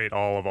pretty much ate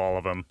all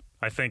of them.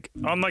 I think,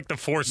 unlike the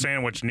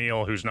 4-sandwich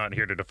Neil, who's not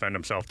here to defend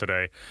himself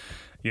today,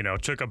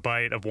 took a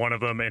bite of one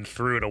of them and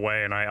threw it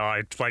away, and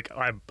I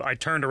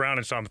turned around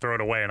and saw him throw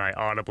it away, and I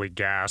audibly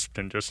gasped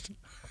and just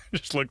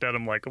looked at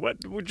him like, "What?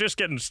 We're just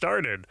getting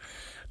started."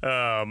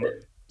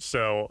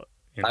 So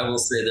I will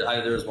say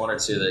that there was one or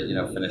two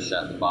that finished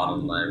at the bottom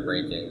of my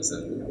rankings,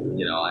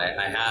 and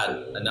I had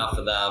enough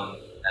of them,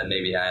 and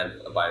maybe I had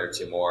a bite or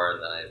two more,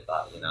 and then I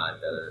thought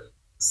I'd better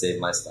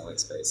save my stomach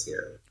space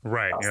here.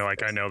 Right.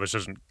 I know this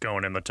isn't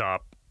going in the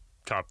top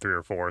 3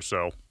 or 4.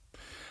 So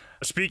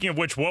speaking of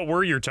which, what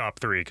were your top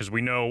 3? Because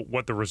we know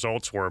what the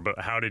results were,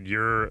 but how did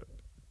your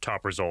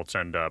top results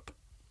end up?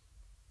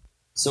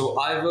 So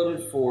I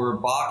voted for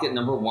Bach at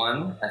number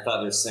 1. I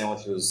thought their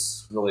sandwich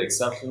was really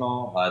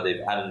exceptional.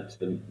 They've added it to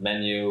the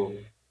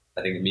menu,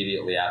 I think,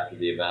 immediately after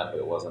the event, but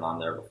it wasn't on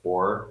there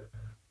before.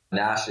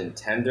 Nash and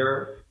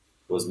Tender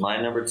was my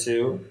number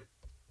 2.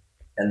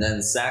 And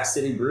then Sac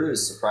City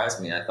Brews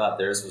surprised me. I thought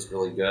theirs was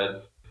really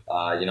good.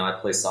 I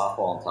play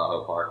softball in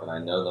Tahoe Park, and I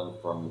know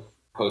them from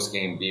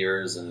post-game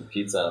beers and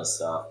pizza and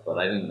stuff, but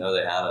I didn't know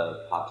they had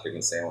a hot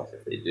chicken sandwich.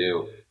 If they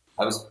do,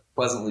 I was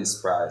pleasantly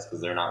surprised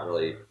because they're not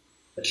really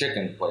a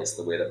chicken place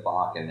the way that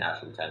Bach and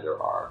Nash and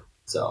Tender are.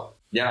 So,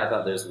 yeah, I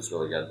thought theirs was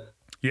really good.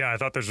 Yeah, I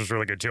thought theirs was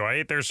really good, too. I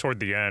ate theirs toward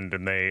the end,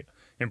 and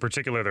in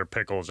particular, their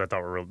pickles, I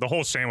thought were the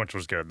whole sandwich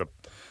was good.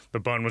 The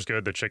bun was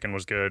good, the chicken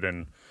was good,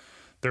 and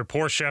their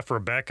poor chef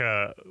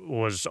Rebecca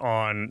was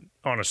on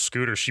a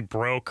scooter. She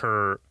broke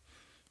her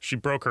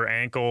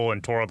ankle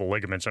and tore all the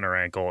ligaments in her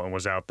ankle and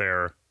was out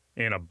there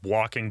in a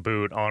walking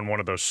boot on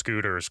one of those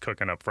scooters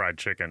cooking up fried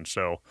chicken.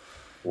 So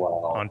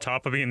wow. On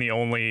top of being the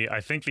only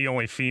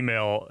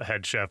female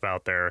head chef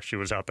out there, she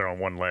was out there on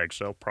one leg.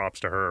 So props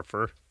to her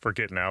for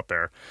getting out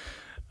there.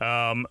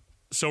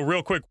 So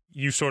real quick,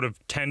 you sort of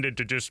tended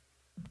to just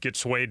get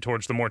swayed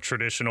towards the more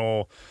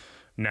traditional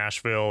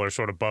Nashville or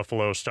sort of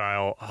Buffalo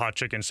style hot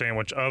chicken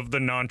sandwich. Of the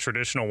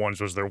non-traditional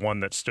ones, was there one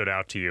that stood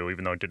out to you,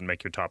 even though it didn't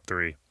make your top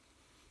 3?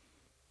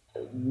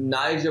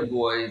 Naija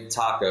Boy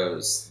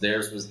Tacos,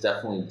 theirs was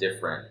definitely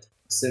different.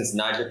 Since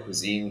Naija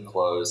Cuisine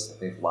closed, I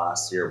think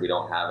last year, we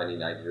don't have any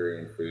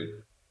Nigerian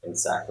food in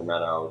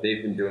Sacramento.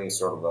 They've been doing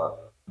sort of a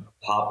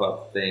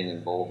pop-up thing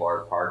in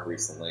Boulevard Park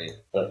recently,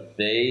 but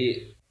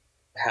they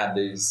had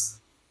these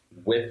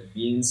with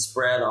bean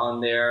spread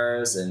on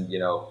theirs, and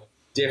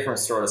different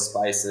sort of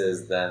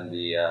spices than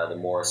the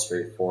more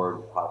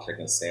straightforward hot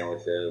chicken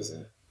sandwiches.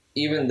 And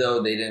even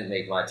though they didn't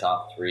make my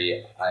top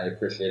 3, I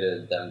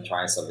appreciated them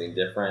trying something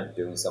different,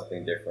 doing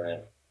something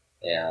different,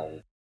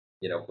 and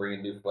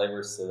bringing new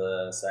flavors to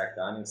the Sac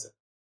dining scene.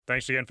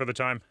 Thanks again for the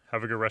time.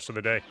 Have a good rest of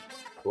the day.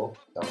 Cool.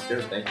 Sounds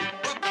good. Thank you.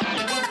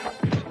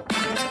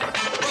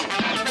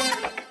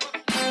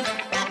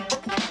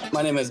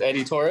 My name is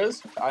Eddie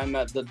Torres. I'm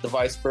at the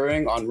Device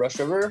Brewing on Rush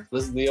River.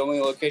 This is the only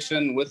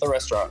location with a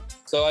restaurant.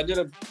 So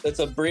it's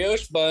a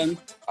brioche bun.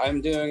 I'm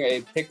doing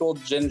a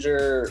pickled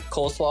ginger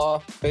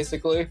coleslaw,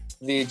 basically.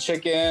 The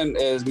chicken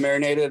is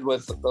marinated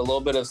with a little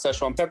bit of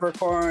Szechuan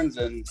peppercorns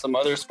and some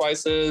other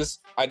spices.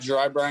 I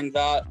dry brined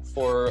that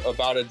for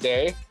about a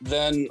day.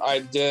 Then I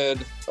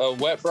did a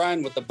wet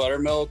brine with the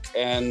buttermilk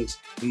and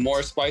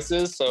more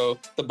spices. So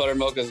the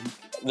buttermilk is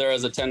there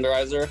as a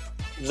tenderizer.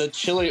 The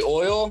chili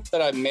oil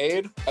that I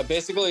made, I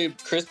basically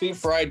crispy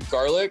fried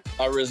garlic.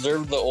 I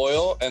reserved the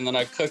oil and then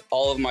I cooked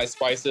all of my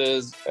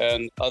spices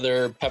and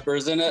other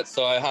peppers in it.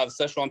 So I have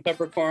Szechuan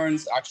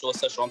peppercorns, actual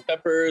Szechuan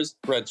peppers,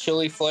 red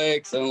chili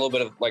flakes, and a little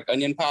bit of like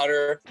onion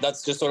powder.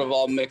 That's just sort of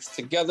all mixed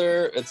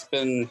together. It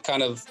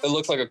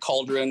looks like a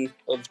cauldron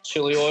of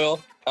chili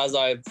oil. As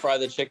I fry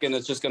the chicken,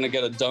 it's just going to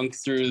get a dunk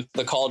through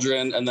the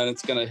cauldron and then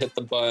it's going to hit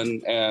the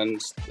bun and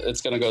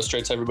it's going to go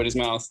straight to everybody's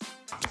mouth.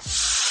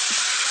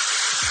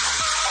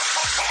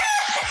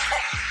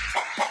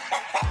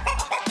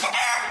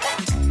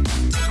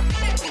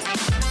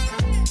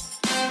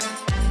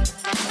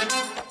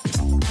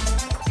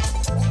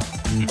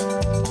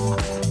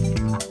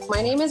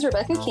 My name is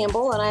Rebecca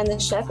Campbell, and I'm the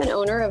chef and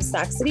owner of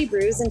Sac City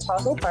Brews in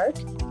Tahoe Park.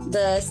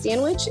 The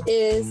sandwich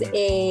is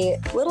a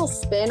little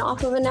spin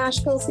off of a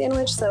Nashville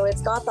sandwich. So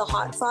it's got the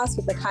hot sauce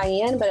with the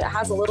cayenne, but it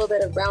has a little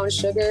bit of brown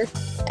sugar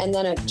and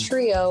then a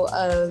trio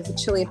of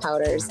chili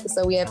powders.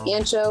 So we have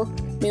ancho,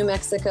 New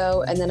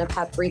Mexico, and then a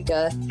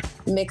paprika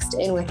mixed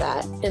in with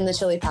that in the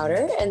chili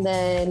powder. And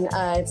then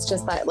it's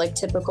just that like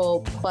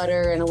typical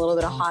butter and a little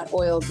bit of hot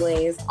oil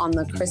glaze on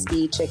the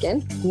crispy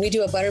chicken. We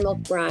do a buttermilk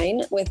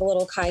brine with a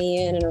little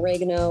cayenne and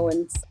oregano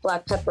and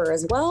black pepper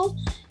as well.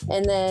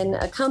 And then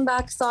a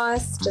comeback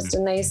sauce, just a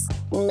nice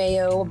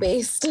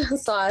mayo-based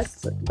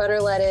sauce,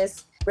 butter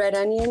lettuce, red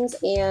onions,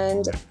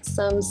 and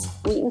some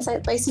sweet and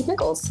spicy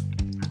pickles,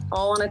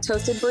 all on a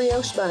toasted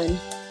brioche bun.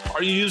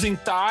 Are you using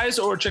thighs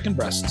or chicken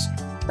breasts?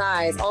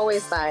 Thighs,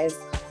 always thighs.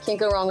 Can't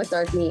go wrong with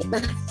dark meat.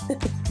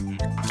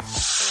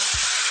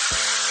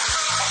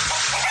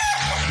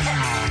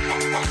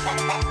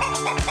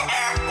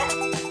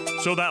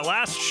 So that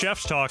last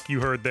chef's talk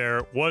you heard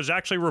there was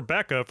actually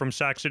Rebecca from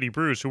Sac City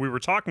Brews, who we were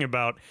talking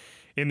about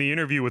in the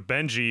interview with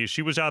Benji.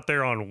 She was out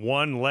there on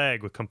one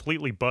leg with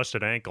completely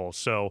busted ankles.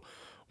 So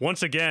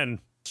once again,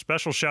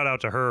 special shout out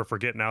to her for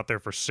getting out there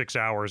for 6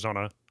 hours on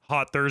a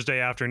hot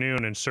Thursday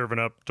afternoon and serving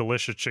up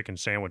delicious chicken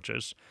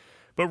sandwiches.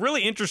 But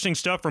really interesting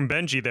stuff from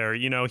Benji there.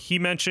 You know, he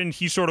mentioned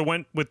he sort of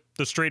went with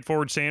the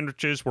straightforward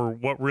sandwiches were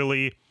what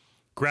really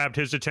grabbed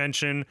his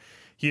attention.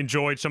 He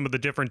enjoyed some of the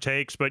different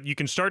takes, but you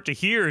can start to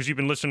hear, as you've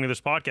been listening to this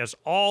podcast,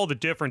 all the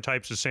different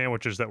types of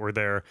sandwiches that were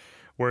there.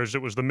 Whereas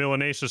it was the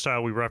Milanese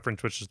style we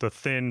referenced, which is the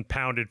thin,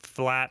 pounded,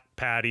 flat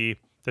patty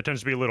that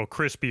tends to be a little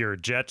crispier.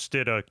 Jets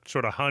did a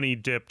sort of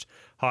honey-dipped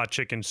hot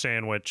chicken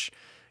sandwich.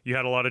 You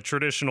had a lot of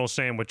traditional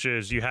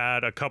sandwiches. You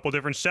had a couple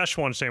different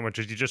Szechuan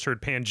sandwiches. You just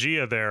heard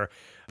Pangea there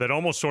that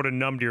almost sort of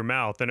numbed your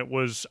mouth. And it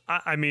was,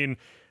 I mean,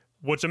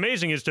 what's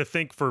amazing is to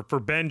think for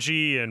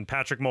Benji and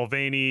Patrick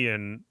Mulvaney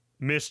and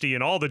Misty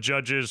and all the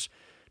judges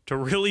to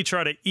really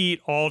try to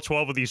eat all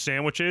 12 of these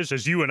sandwiches,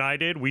 as you and I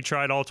did. We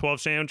tried all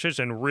 12 sandwiches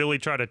and really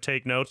try to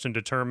take notes and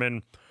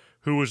determine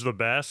who was the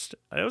best.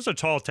 It was a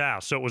tall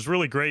task. So it was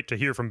really great to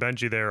hear from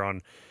Benji there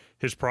on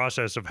his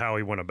process of how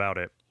he went about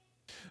it.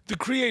 The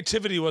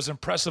creativity was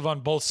impressive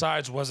on both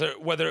sides, whether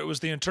it was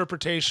the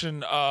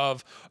interpretation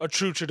of a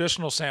true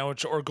traditional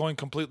sandwich or going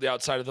completely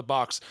outside of the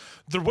box.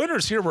 The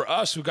winners here were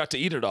us who got to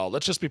eat it all.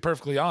 Let's just be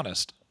perfectly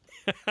honest.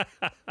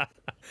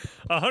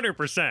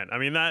 100%. I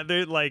mean,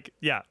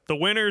 the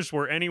winners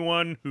were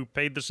anyone who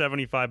paid the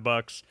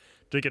 $75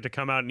 to get to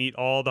come out and eat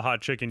all the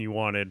hot chicken you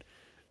wanted.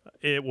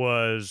 It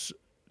was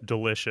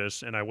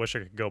delicious, and I wish I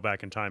could go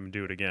back in time and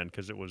do it again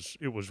because it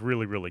was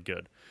really, really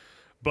good.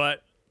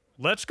 But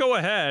let's go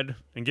ahead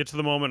and get to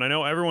the moment I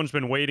know everyone's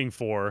been waiting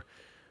for,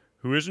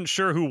 who isn't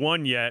sure who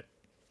won yet,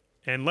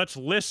 and let's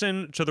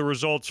listen to the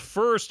results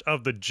first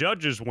of the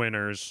judges'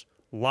 winners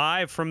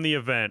live from the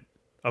event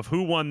of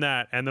who won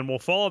that, and then we'll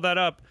follow that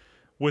up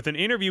with an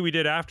interview we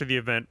did after the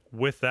event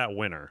with that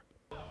winner.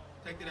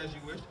 Take it as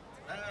you wish.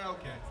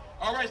 Okay.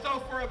 All right, so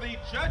for the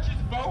judges'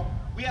 vote,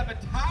 we have a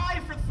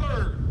tie for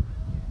third.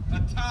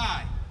 A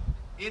tie.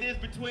 It is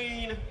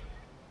between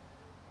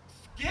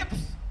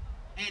Skips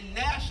and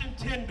Nash and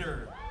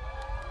Tender.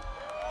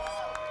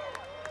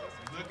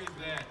 Look at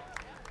that.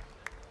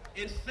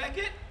 In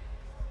second,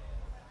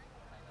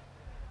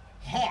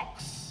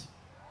 Hawks.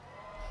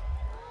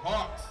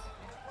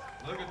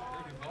 Look at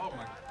oh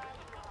my.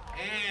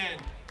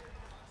 And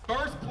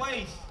first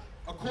place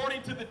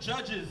according to the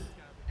judges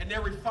and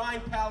their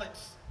refined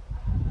palates,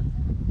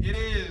 it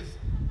is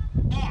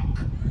Bach.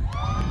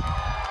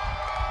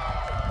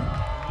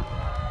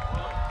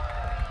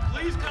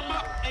 Please come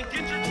up and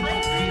get your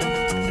trophy.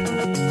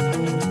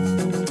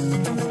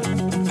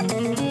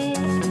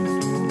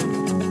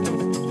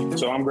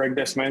 So I'm Greg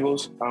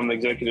Desmangles. I'm the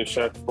executive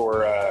chef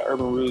for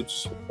Urban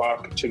Roots,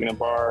 Bach Chicken and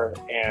Bar,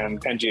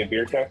 and Pangea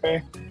Beer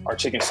Cafe. Our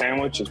chicken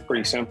sandwich is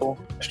pretty simple,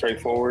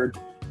 straightforward.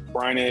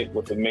 Brine it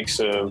with a mix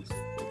of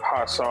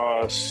hot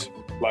sauce,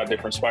 a lot of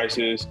different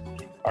spices.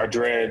 Our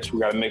dreads, we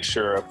got a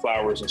mixture of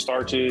flours and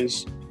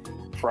starches,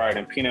 fried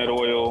in peanut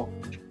oil.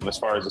 As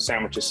far as the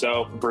sandwich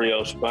itself,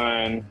 brioche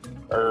bun,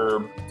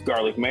 herb,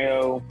 garlic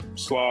mayo,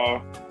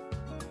 slaw,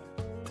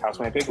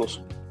 house-made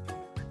pickles.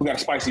 We got a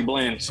spicy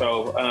blend,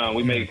 so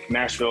we make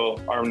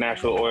our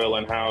Nashville oil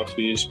in-house.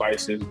 We use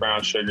spices,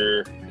 brown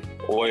sugar,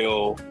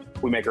 oil.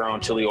 We make our own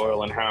chili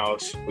oil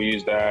in-house. We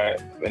use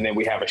that, and then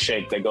we have a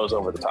shake that goes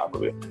over the top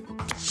of it.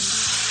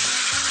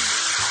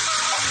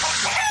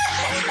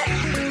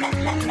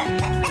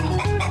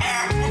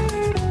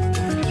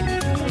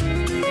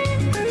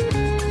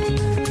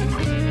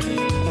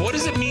 What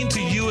does it mean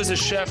to you as a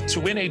chef to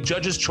win a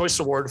Judge's Choice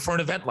Award for an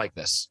event like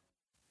this?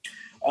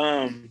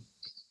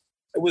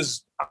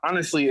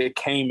 It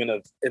came in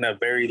a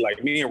very,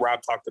 like, me and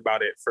Rob talked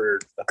about it for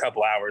a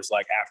couple hours,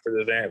 like after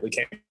the event. We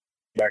came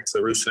back to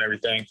the roost and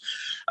everything.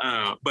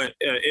 But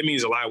it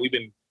means a lot. We've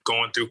been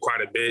going through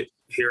quite a bit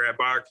here at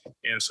Bach.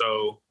 And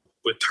so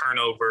with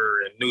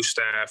turnover and new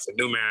staff and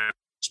new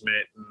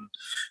management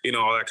and,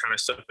 all that kind of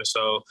stuff.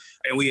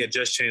 And we had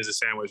just changed the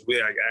sandwich. We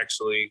had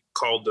actually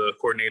called the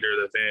coordinator of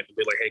the event and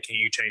be like, hey, can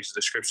you change the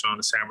description on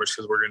the sandwich?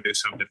 Because we're going to do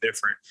something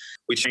different.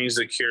 We changed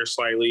the cure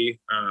slightly.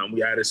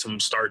 We added some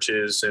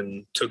starches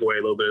and took away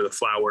a little bit of the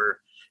flour,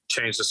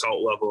 changed the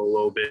salt level a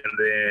little bit. And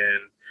then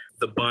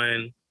the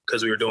bun,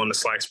 because we were doing the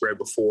sliced bread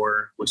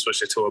before, we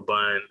switched it to a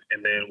bun.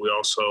 And then we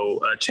also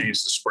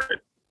changed the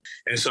spread.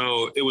 And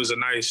so it was a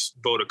nice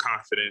vote of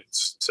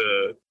confidence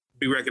to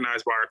be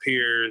recognized by our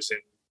peers and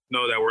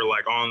know that we're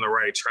like on the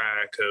right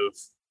track of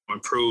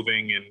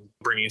improving and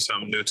bringing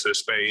something new to the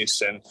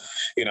space and,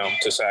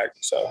 to SAC.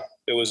 So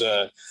it was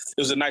a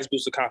nice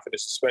boost of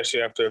confidence,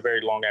 especially after a very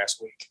long ass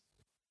week.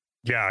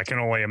 Yeah, I can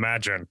only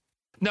imagine.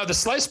 Now the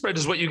sliced bread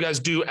is what you guys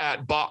do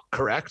at Bach,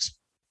 correct?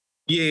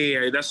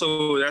 Yeah, that's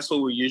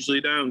what we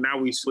usually do. Now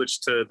we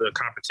switched to the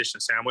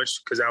competition sandwich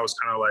because that was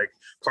kind of like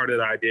part of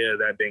the idea of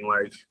that being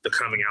like the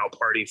coming out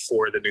party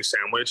for the new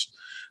sandwich,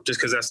 just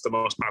because that's the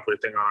most popular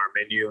thing on our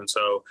menu. And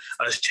so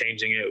us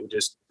changing it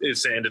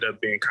ended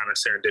up being kind of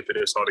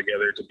serendipitous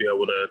altogether to be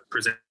able to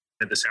present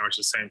the sandwich at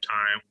the same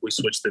time. We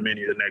switched the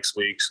menu the next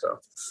week. So,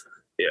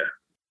 yeah.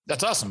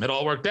 That's awesome. It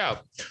all worked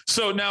out.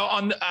 So now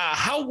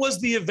how was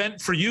the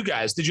event for you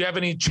guys? Did you have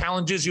any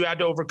challenges you had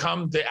to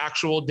overcome the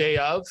actual day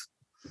of?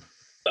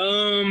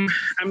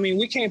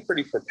 We came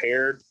pretty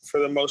prepared for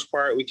the most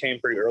part. We came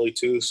pretty early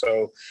too,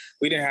 so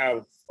we didn't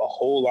have a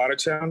whole lot of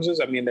challenges.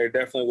 There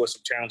definitely was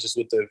some challenges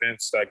with the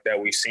events like that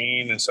we've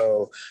seen, and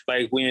so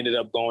like we ended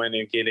up going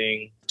and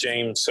getting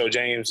James. So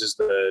James is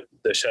the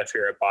chef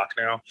here at Bach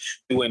now.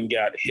 We went and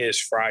got his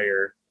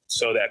fryer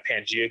so that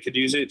Pangea could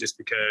use it, just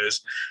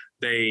because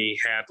they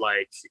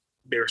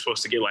were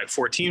supposed to get like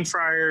 14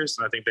 fryers,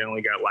 and I think they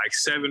only got like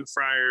 7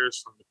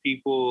 fryers from the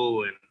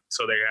people, and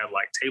so they had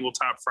like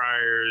tabletop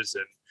fryers,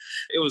 and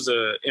it was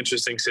an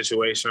interesting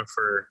situation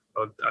for,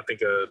 I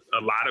think, a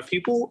lot of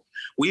people.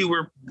 We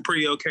were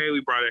pretty okay.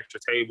 We brought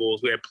extra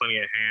tables. We had plenty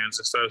of hands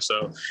and stuff.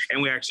 So,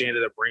 and we actually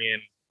ended up bringing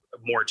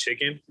more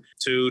chicken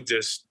too,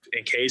 just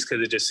in case,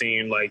 because it just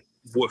seemed like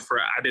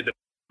I did the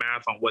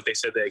math on what they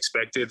said they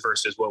expected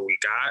versus what we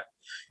got.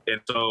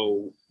 And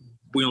so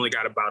we only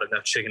got about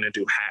enough chicken to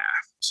do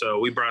half. So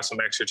we brought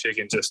some extra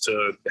chicken just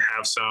to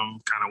have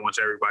some kind of once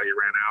everybody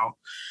ran out,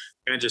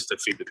 and just to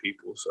feed the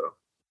people. So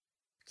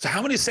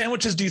how many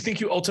sandwiches do you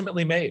think you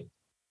ultimately made?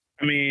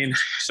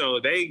 So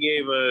they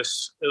gave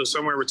us, it was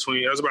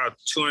about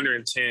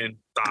 210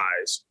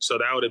 thighs. So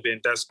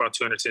that's about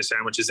 210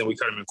 sandwiches, and we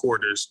cut them in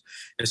quarters.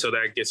 And so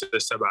that gets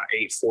us to about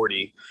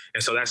 840.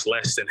 And so that's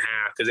less than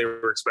half, because they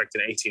were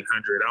expecting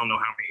 1,800. I don't know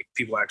how many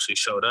people actually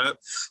showed up,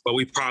 but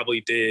we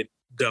probably did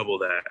double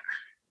that.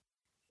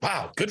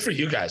 Wow. Good for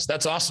you guys.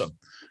 That's awesome.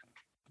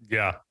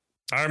 Yeah.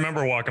 I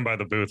remember walking by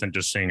the booth and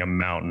just seeing a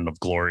mountain of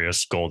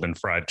glorious golden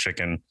fried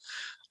chicken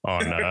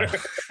on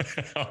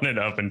on an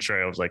oven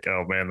tray. I was like,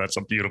 oh man, that's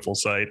a beautiful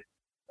sight.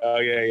 Oh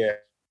yeah.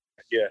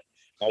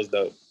 That was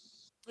dope.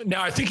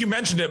 Now, I think you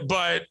mentioned it,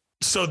 but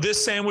so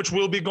this sandwich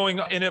will be going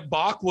in at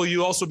Bach. Will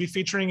you also be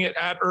featuring it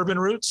at Urban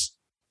Roots?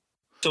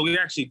 So we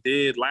actually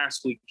did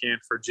last weekend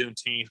for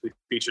Juneteenth. We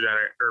featured at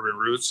Urban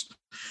Roots,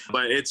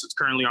 but it's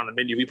currently on the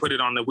menu. We put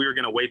it on we were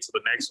going to wait till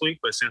the next week,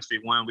 but since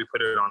we won, we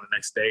put it on the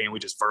next day and we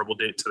just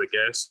verbaled it to the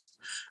guests.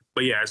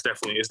 But yeah, it's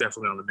definitely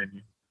on the menu.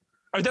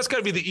 All right, that's got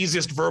to be the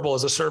easiest verbal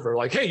as a server.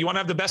 Like, hey, you want to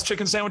have the best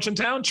chicken sandwich in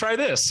town? Try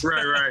this.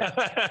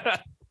 Right.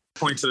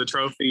 Point to the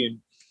trophy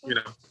and,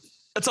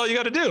 That's all you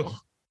got to do.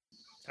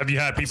 Have you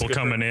had people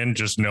coming in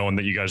just knowing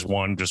that you guys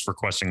won, just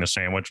requesting a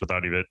sandwich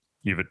without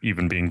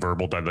even being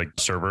verbal by the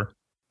server?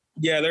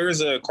 Yeah, there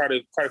was quite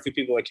a few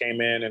people that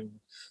came in and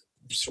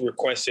just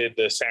requested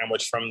the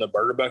sandwich from the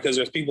burger bucket, because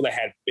there's people that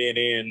had been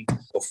in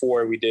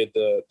before we did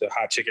the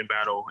hot chicken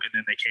battle, and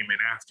then they came in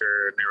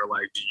after and they were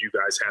like, do you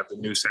guys have the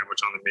new sandwich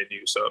on the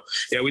menu? So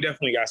yeah, we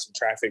definitely got some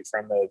traffic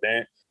from the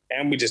event,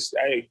 and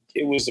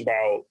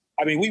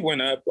we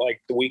went up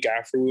like the week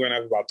after, we went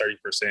up about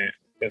 30%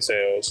 in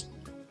sales.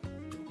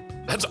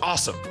 That's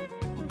awesome.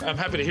 I'm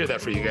happy to hear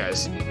that for you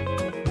guys.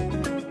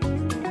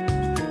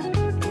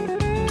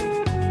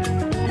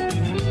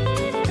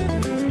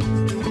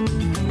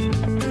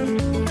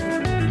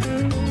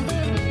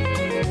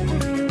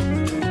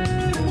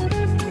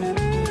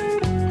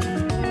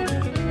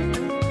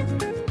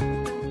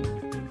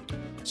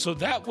 So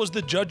that was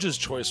the Judge's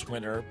Choice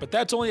winner, but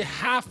that's only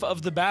half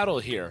of the battle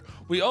here.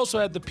 We also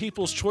had the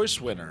People's Choice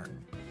winner.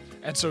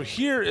 And so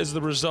here is the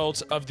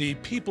result of the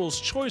People's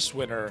Choice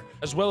winner,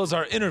 as well as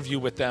our interview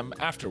with them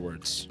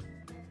afterwards.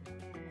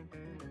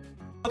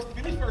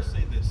 Let me first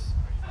say this.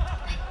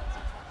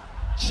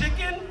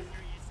 Chicken,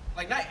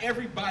 like not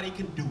everybody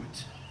can do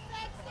it.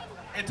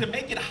 And to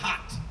make it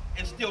hot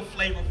and still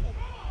flavorful,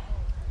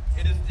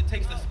 it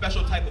takes a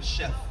special type of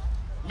chef.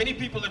 Many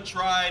people have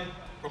tried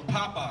from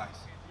Popeyes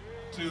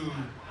to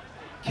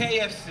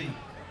KFC,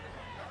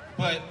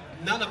 but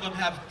none of them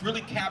have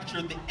really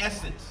captured the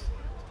essence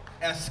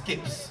as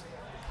Skips.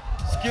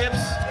 Skips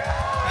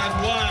has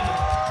won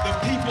the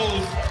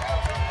People's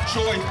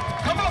Choice.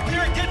 Come up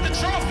here and get the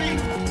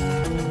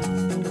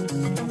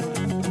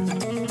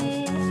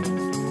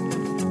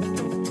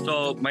trophy.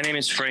 So my name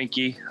is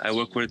Frankie. I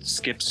work with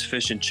Skips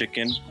Fish and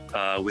Chicken.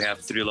 We have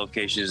 3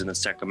 locations in the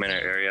Sacramento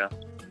area.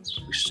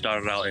 We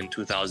started out in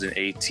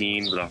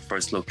 2018 with our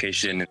first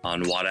location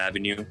on Watt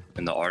Avenue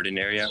in the Arden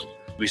area.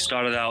 We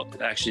started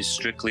out actually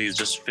strictly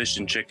just fish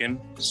and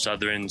chicken,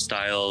 Southern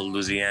style,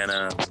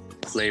 Louisiana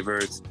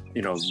flavored,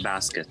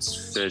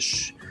 baskets,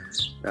 fish,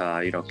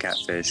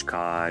 catfish,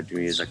 cod.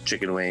 We use like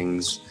chicken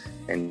wings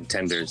and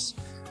tenders.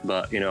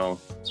 But,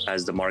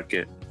 as the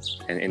market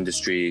and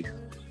industry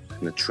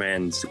and the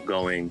trends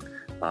going,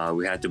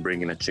 we had to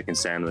bring in a chicken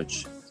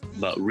sandwich.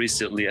 But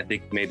recently, I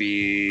think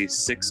maybe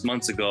 6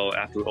 months ago,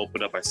 after we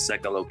opened up our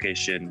second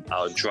location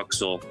out in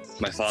Truxell,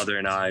 my father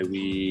and I,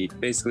 we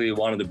basically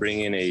wanted to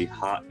bring in a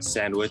hot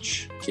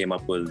sandwich. Came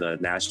up with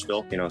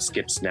Nashville,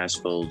 Skip's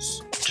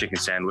Nashville's chicken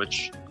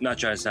sandwich. Not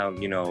trying to sound,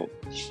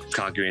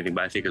 cocky or anything,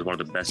 but I think it's one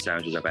of the best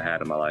sandwiches I've ever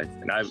had in my life.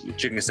 And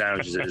chicken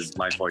sandwiches is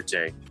my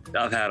forte.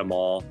 I've had them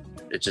all.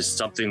 It's just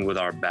something with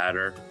our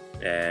batter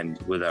and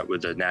with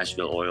the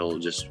Nashville oil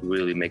just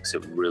really makes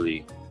it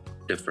really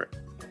different.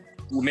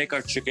 We make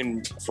our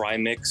chicken fry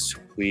mix.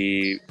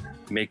 We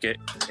make it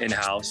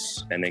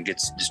in-house and then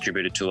gets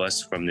distributed to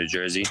us from New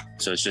Jersey.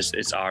 So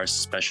it's our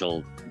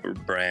special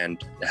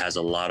brand. It has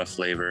a lot of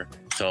flavor.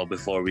 So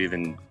before we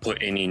even put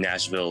any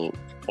Nashville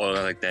oil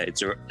like that,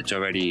 it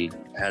already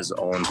has its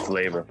own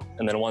flavor.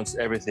 And then once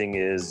everything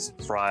is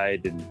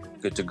fried and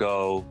good to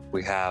go,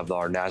 we have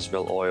our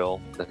Nashville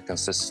oil that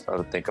consists of,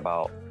 I think,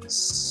 about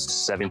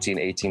 17,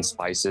 18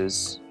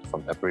 spices,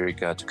 from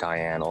paprika to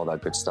cayenne, all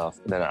that good stuff.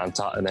 And then on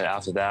top, and then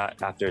after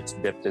that, after it's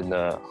dipped in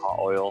the hot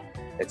oil,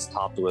 it's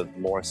topped with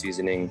more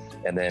seasoning.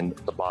 And then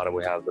at the bottom,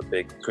 we have the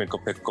big crinkle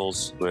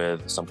pickles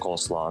with some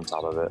coleslaw on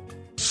top of it.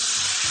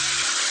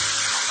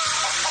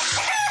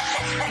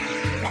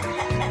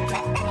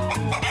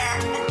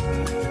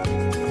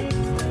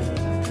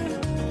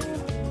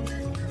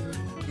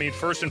 I mean,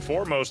 first and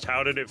foremost,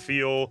 how did it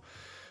feel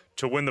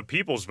to win the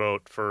people's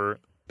vote for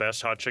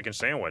best hot chicken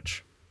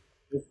sandwich?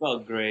 It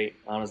felt great.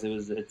 Honestly,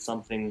 it's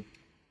something.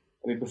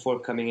 I mean, before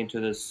coming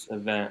into this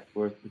event,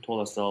 we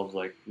told ourselves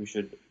like we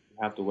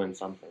have to win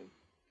something,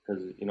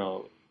 because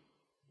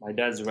my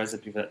dad's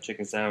recipe for that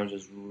chicken sandwich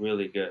is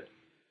really good,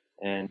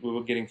 and we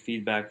were getting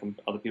feedback from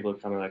other people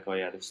coming like, oh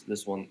yeah,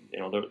 this one,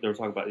 they were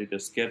talking about either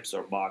Skips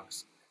or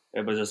Box.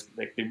 It was just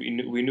like we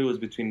knew it was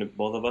between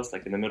both of us,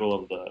 like in the middle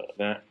of the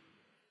event.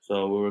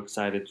 So we were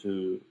excited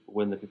to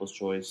win the People's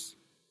Choice.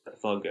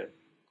 It felt good.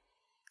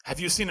 Have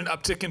you seen an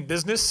uptick in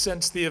business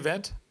since the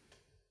event?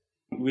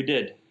 We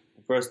did.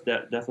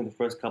 Definitely the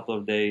first couple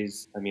of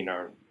days. I mean,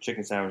 our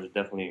chicken sandwiches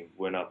definitely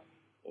went up,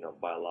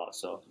 by a lot.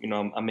 So,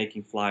 I'm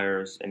making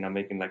flyers and I'm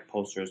making like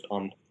posters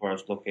for our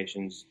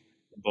locations,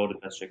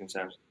 voted best chicken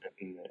sandwich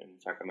in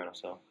Sacramento.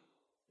 So,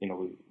 we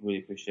really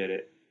appreciate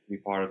it. To be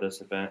part of this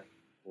event.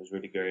 It was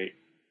really great.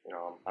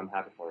 I'm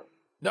happy for it.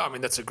 No, I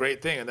mean, that's a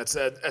great thing. And that's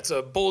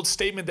a bold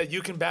statement that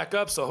you can back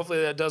up. So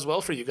hopefully that does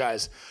well for you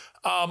guys.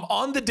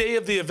 On the day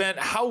of the event,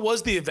 how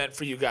was the event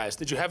for you guys?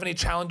 Did you have any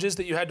challenges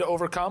that you had to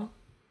overcome?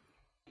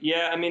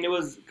 Yeah, I mean, it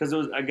was because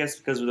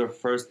of their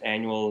first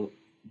annual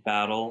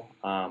battle.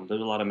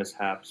 There's a lot of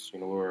mishaps. We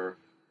were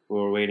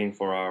waiting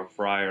for our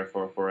fryer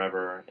for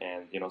forever.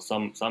 And,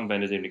 some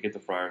vendors didn't get the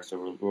fryer. So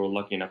we were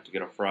lucky enough to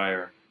get a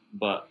fryer.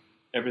 But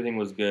everything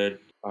was good.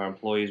 Our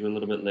employees were a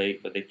little bit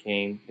late, but they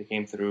came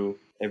through.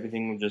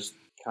 Everything just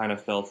kind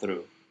of fell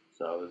through.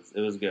 So it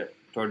was good.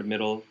 Toward the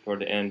middle, toward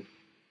the end,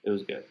 it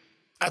was good.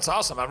 That's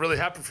awesome. I'm really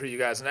happy for you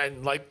guys.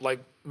 And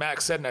like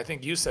Max said, and I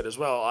think you said as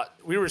well,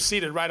 we were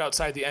seated right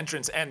outside the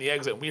entrance and the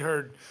exit. We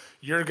heard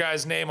your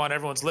guys' name on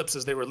everyone's lips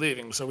as they were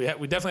leaving. So we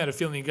definitely had a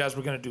feeling you guys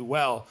were going to do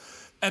well.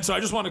 And so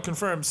I just want to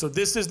confirm, so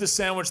this is the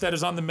sandwich that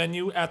is on the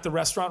menu at the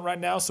restaurant right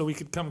now, so we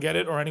could come get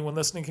it, or anyone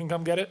listening can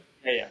come get it?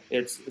 Yeah.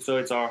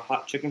 It's our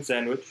hot chicken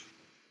sandwich.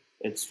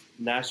 It's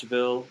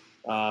Nashville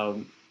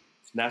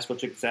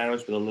chicken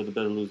sandwich with a little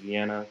bit of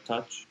Louisiana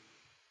touch.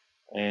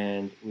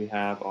 And we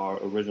have our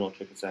original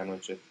chicken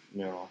sandwich if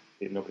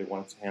nobody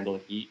wants to handle the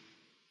heat.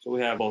 So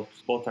we have both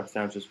types of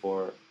sandwiches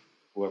for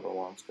whoever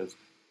wants, because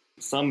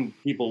some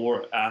people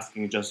were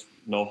asking just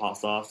no hot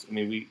sauce. I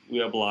mean,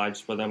 we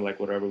obliged for them, like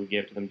whatever we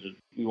gave to them.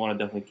 We want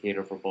to definitely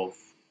cater for both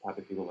type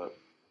of people that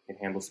can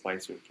handle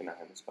spicy or cannot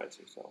handle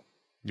spicy. So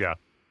yeah,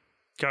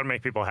 gotta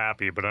make people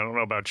happy, but I don't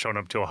know about showing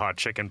up to a hot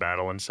chicken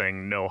battle and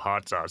saying no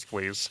hot sauce,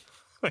 please.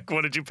 Like,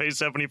 what did you pay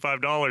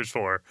 $75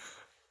 for?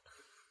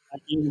 I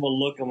gave him a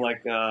look. I'm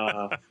like,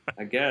 I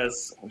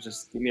guess.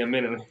 Just give me a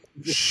minute.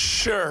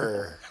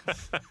 Sure.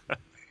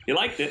 You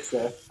liked it,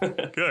 so.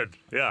 Good,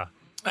 yeah.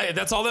 Hey,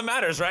 that's all that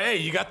matters, right? Hey,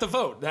 you got the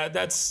vote. And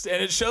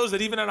it shows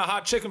that even in a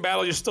hot chicken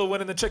battle, you're still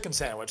winning the chicken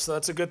sandwich. So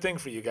that's a good thing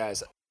for you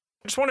guys. I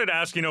just wanted to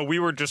ask, we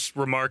were just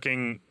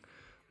remarking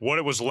what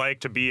it was like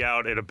to be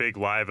out at a big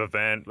live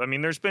event. I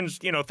mean, there's been,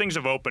 things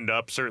have opened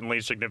up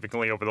certainly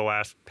significantly over the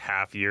last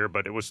half year,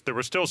 but there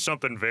was still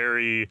something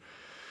very...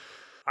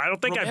 I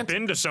don't think I've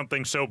been to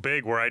something so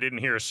big where I didn't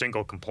hear a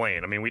single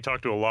complaint. I mean, we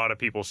talked to a lot of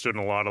people, stood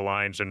in a lot of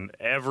lines, and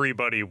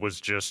everybody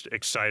was just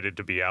excited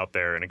to be out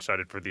there and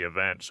excited for the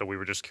event. So we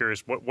were just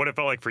curious what it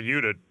felt like for you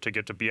to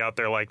get to be out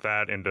there like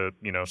that and to,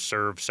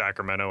 serve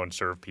Sacramento and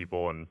serve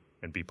people and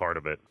be part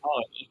of it.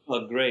 Oh, it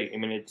felt great. I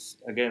mean, it's,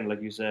 again,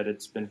 like you said,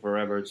 it's been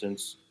forever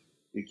since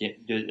we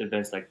did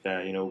events like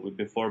that.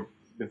 Before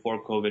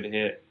COVID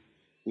hit,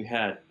 we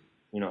had,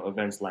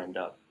 events lined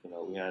up.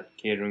 We had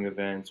catering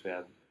events, we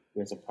had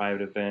some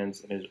private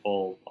events, and it's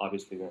all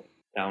obviously went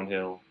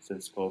downhill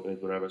since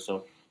COVID, whatever.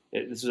 So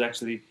this was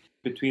actually,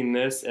 between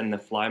this and the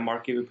fly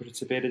market we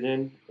participated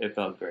in, it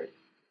felt great.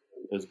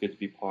 It was good to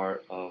be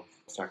part of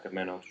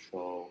Sacramento,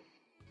 show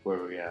where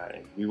we're at.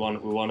 And we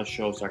want to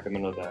show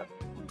Sacramento that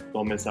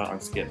don't miss out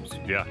on skips.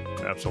 Yeah,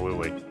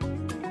 absolutely.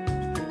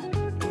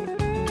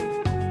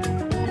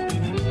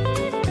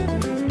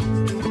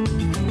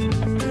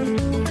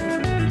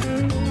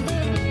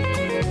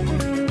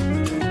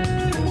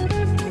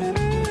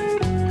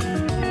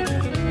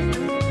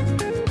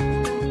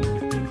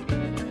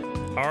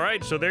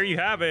 So there you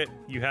have it.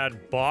 You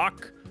had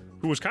Bach,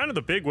 who was kind of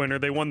the big winner.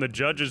 They won the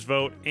judges'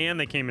 vote, and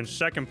they came in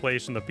second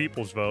place in the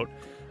people's vote,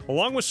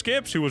 along with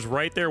Skips, who was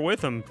right there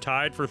with him,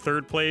 tied for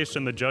third place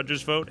in the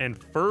judges' vote and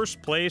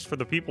first place for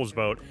the people's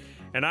vote.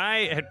 And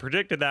I had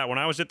predicted that when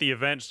I was at the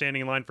event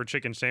standing in line for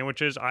chicken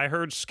sandwiches. I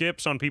heard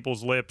Skips on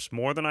people's lips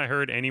more than I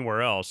heard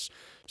anywhere else.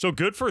 So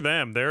good for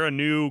them. They're a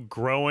new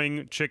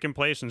growing chicken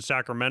place in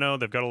Sacramento.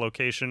 They've got a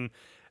location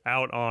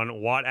out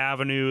on Watt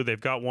Avenue. They've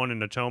got one in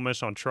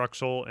Natomas on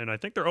Truxell, and I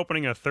think they're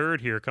opening a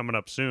third here coming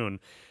up soon.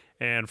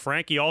 And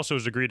Frankie also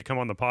has agreed to come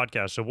on the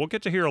podcast, so we'll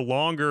get to hear a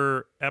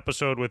longer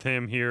episode with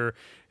him here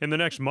in the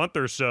next month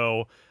or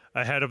so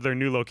ahead of their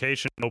new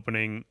location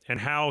opening, and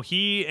how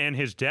he and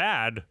his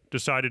dad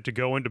decided to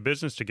go into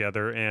business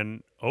together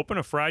and open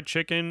a fried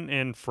chicken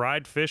and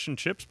fried fish and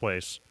chips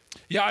place.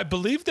 Yeah, I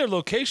believe their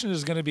location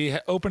is going to be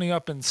opening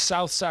up in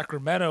South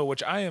Sacramento,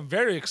 which I am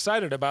very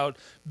excited about,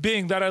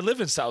 being that I live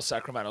in South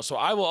Sacramento. So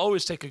I will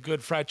always take a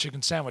good fried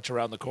chicken sandwich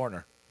around the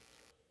corner.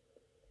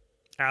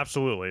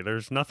 Absolutely.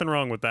 There's nothing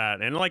wrong with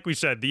that. And like we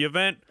said, the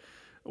event,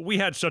 we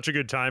had such a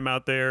good time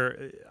out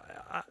there.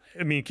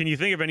 I mean, can you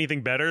think of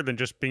anything better than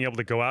just being able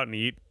to go out and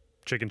eat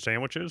chicken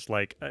sandwiches?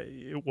 Like,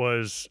 it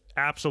was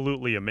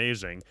absolutely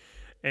amazing.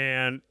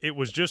 And it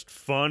was just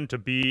fun to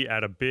be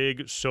at a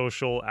big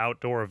social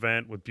outdoor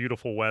event with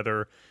beautiful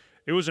weather.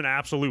 It was an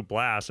absolute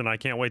blast, and I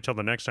can't wait till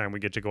the next time we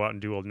get to go out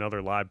and do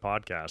another live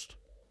podcast.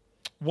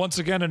 Once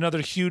again,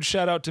 another huge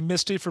shout out to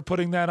Misty for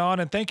putting that on,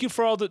 and thank you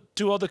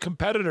to all the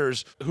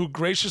competitors who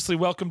graciously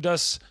welcomed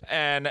us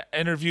and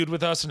interviewed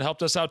with us and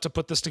helped us out to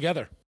put this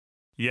together.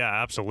 Yeah,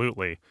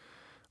 absolutely.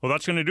 Well,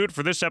 that's going to do it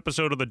for this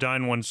episode of the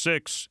Dine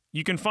 16.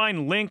 You can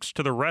find links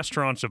to the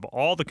restaurants of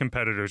all the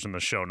competitors in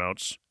the show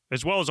notes,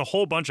 as well as a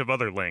whole bunch of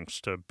other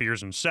links to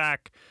Beers and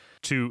Sac,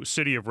 to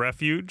City of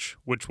Refuge,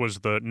 which was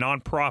the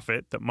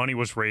nonprofit that money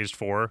was raised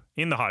for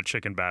in the Hot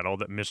Chicken Battle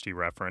that Misty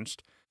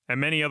referenced, and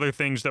many other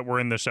things that were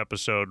in this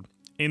episode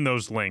in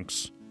those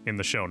links in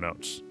the show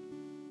notes.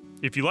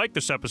 If you like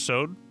this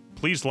episode,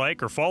 please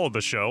like or follow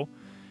the show.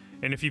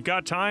 And if you've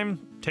got time,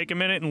 take a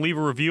minute and leave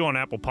a review on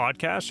Apple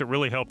Podcasts. It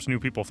really helps new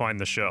people find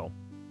the show.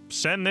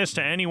 Send this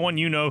to anyone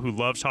you know who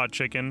loves hot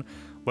chicken.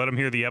 Let them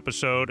hear the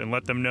episode and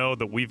let them know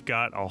that we've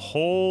got a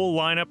whole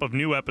lineup of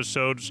new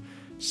episodes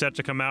set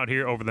to come out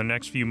here over the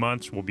next few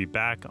months. We'll be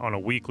back on a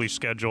weekly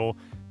schedule,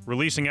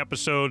 releasing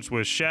episodes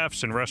with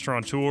chefs and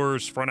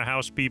restaurateurs,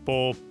 front-of-house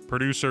people,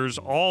 producers,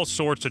 all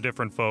sorts of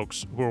different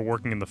folks who are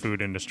working in the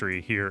food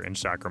industry here in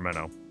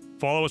Sacramento.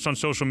 Follow us on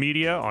social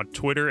media on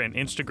Twitter and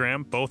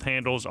Instagram. Both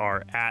handles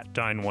are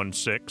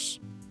 @Dine16.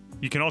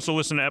 You can also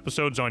listen to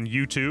episodes on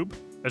YouTube,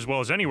 as well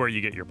as anywhere you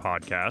get your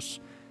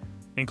podcasts,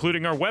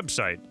 including our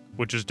website,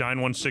 which is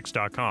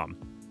dine16.com.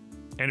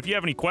 And if you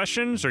have any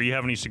questions or you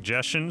have any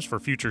suggestions for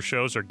future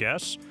shows or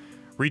guests,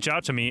 reach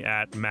out to me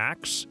at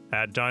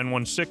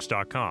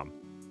max@dine16.com.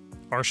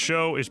 Our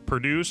show is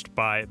produced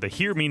by the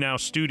Hear Me Now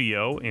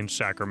studio in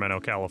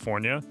Sacramento,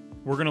 California.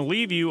 We're going to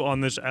leave you on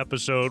this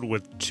episode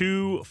with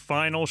 2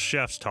 final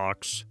chef's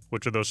talks,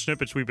 which are those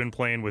snippets we've been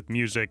playing with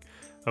music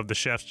of the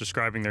chefs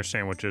describing their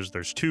sandwiches.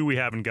 There's 2 we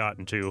haven't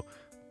gotten to.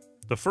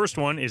 The first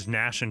one is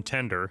Nash and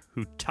Tender,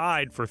 who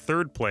tied for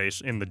 3rd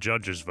place in the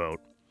judges' vote.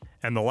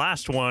 And the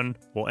last one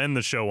we'll end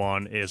the show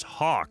on is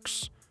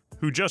Hawks,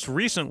 who just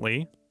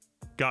recently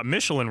got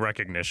Michelin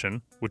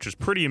recognition, which is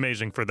pretty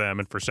amazing for them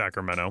and for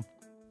Sacramento.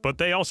 But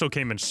they also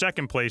came in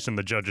 2nd place in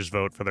the judges'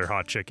 vote for their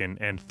hot chicken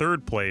and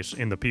 3rd place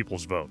in the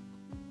people's vote.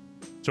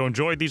 So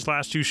enjoy these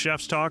last 2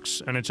 chef's talks,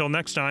 and until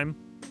next time,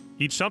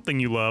 eat something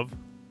you love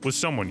with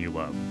someone you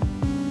love.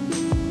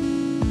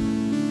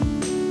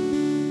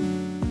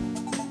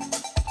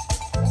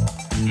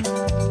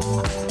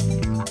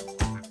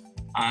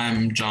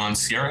 I'm John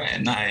Sierra,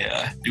 and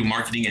I do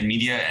marketing and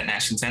media at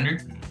Nash and Tender.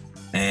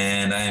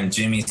 And I am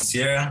Jimmy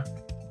Sierra.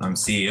 I'm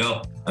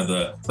CEO of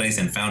the place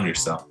and founder.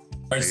 So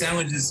our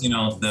sandwiches,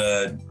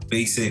 the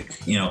basic,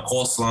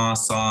 coleslaw,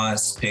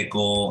 sauce,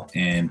 pickle,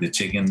 and the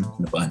chicken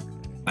in the bun.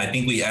 I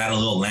think we add a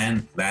little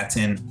land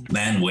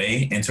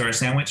way into our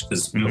sandwich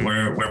because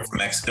we're from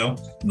Mexico.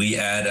 We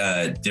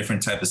add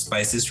different type of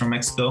spices from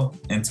Mexico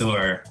into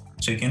our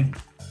chicken.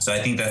 So I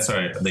think that's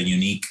our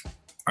unique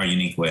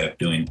way of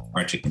doing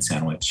our chicken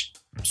sandwich.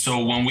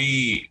 So when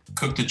we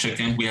cook the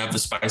chicken, we have the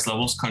spice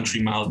levels: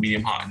 country, mild,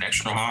 medium hot, and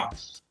extra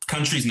hot.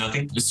 Country's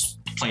nothing, just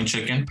plain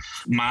chicken.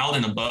 Mild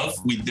and above,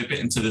 we dip it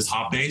into this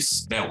hot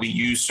base that we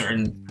use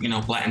certain,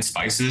 Latin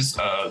spices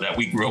that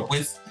we grew up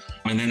with.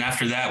 And then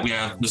after that, we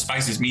have the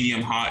spices: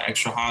 medium hot,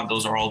 extra hot.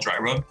 Those are all dry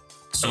rub.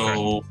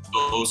 So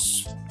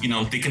those,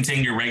 they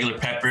contain your regular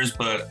peppers,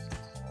 but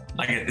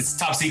it's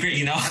top secret,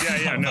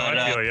 Yeah, no,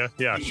 I feel you.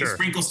 Yeah, we sure.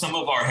 Sprinkle some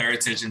of our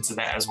heritage into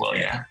that as well,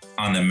 yeah.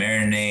 On the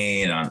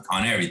marinade,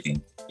 on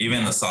everything.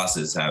 Even the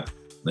sauces have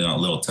a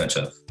little touch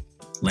of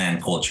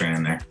land culture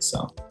in there,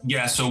 so.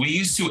 Yeah, so we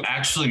used to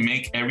actually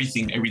make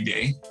everything every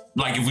day.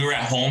 Like if we were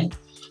at home,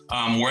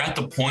 we're at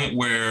the point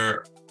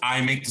where I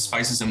make the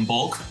spices in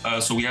bulk.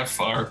 So we have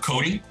our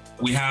coating.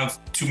 We have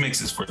 2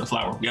 mixes for the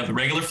flour. We have the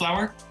regular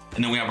flour,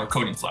 and then we have our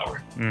coating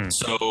flour.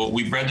 So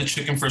we bread the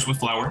chicken first with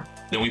flour,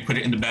 then we put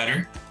it in the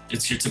batter.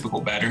 It's your typical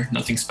batter,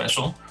 nothing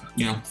special.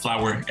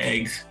 Flour,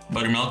 egg,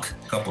 buttermilk.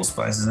 A couple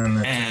spices in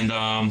there. And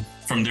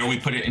from there, we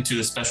put it into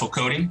the special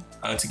coating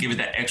to give it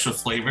that extra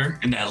flavor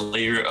and that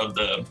layer of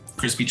the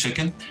crispy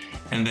chicken.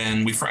 And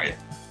then we fry it.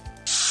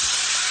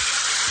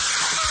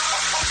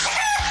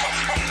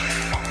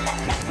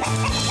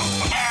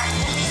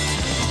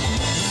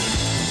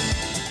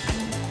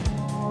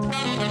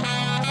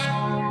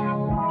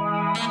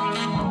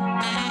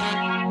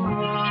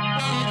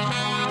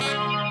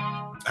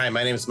 Hi,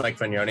 my name is Mike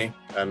Fagnoni.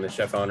 I'm the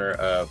chef owner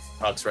of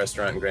Hawks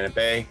Restaurant in Granite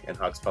Bay and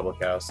Hawks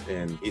Public House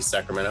in East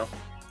Sacramento.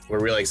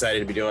 We're really excited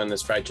to be doing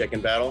this fried chicken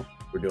battle.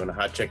 We're doing a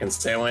hot chicken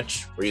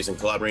sandwich. We're using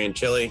Calabrian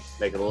chili,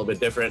 make it a little bit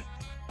different.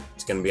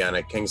 It's going to be on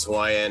a King's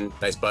Hawaiian,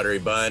 nice buttery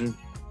bun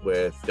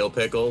with dill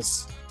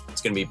pickles.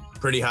 It's going to be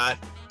pretty hot,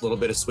 a little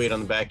bit of sweet on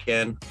the back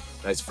end,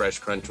 nice fresh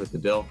crunch with the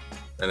dill.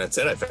 And that's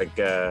it. I think,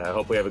 I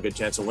hope we have a good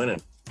chance of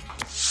winning.